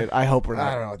his name, dude. I hope we're I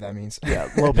not. don't know what that means. Yeah,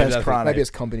 Maybe Lopez that's- Might Chronic. be his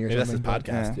company or Maybe that's his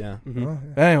something. podcast. Yeah. Mm-hmm. Oh,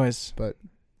 yeah. Anyways, But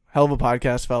hell of a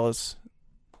podcast, fellas.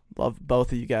 Love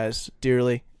both of you guys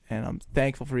dearly, and I'm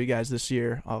thankful for you guys this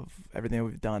year of everything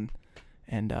we've done.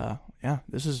 And yeah,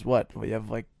 this is what we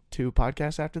have, like 2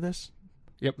 podcasts after this.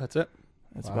 Yep, that's it.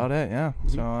 That's Wow. about it. Yeah.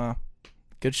 Mhm. So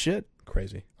good shit.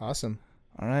 Crazy. awesome.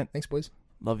 All right. Thanks, boys.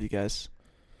 Love you guys.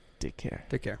 Take care.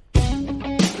 Take care.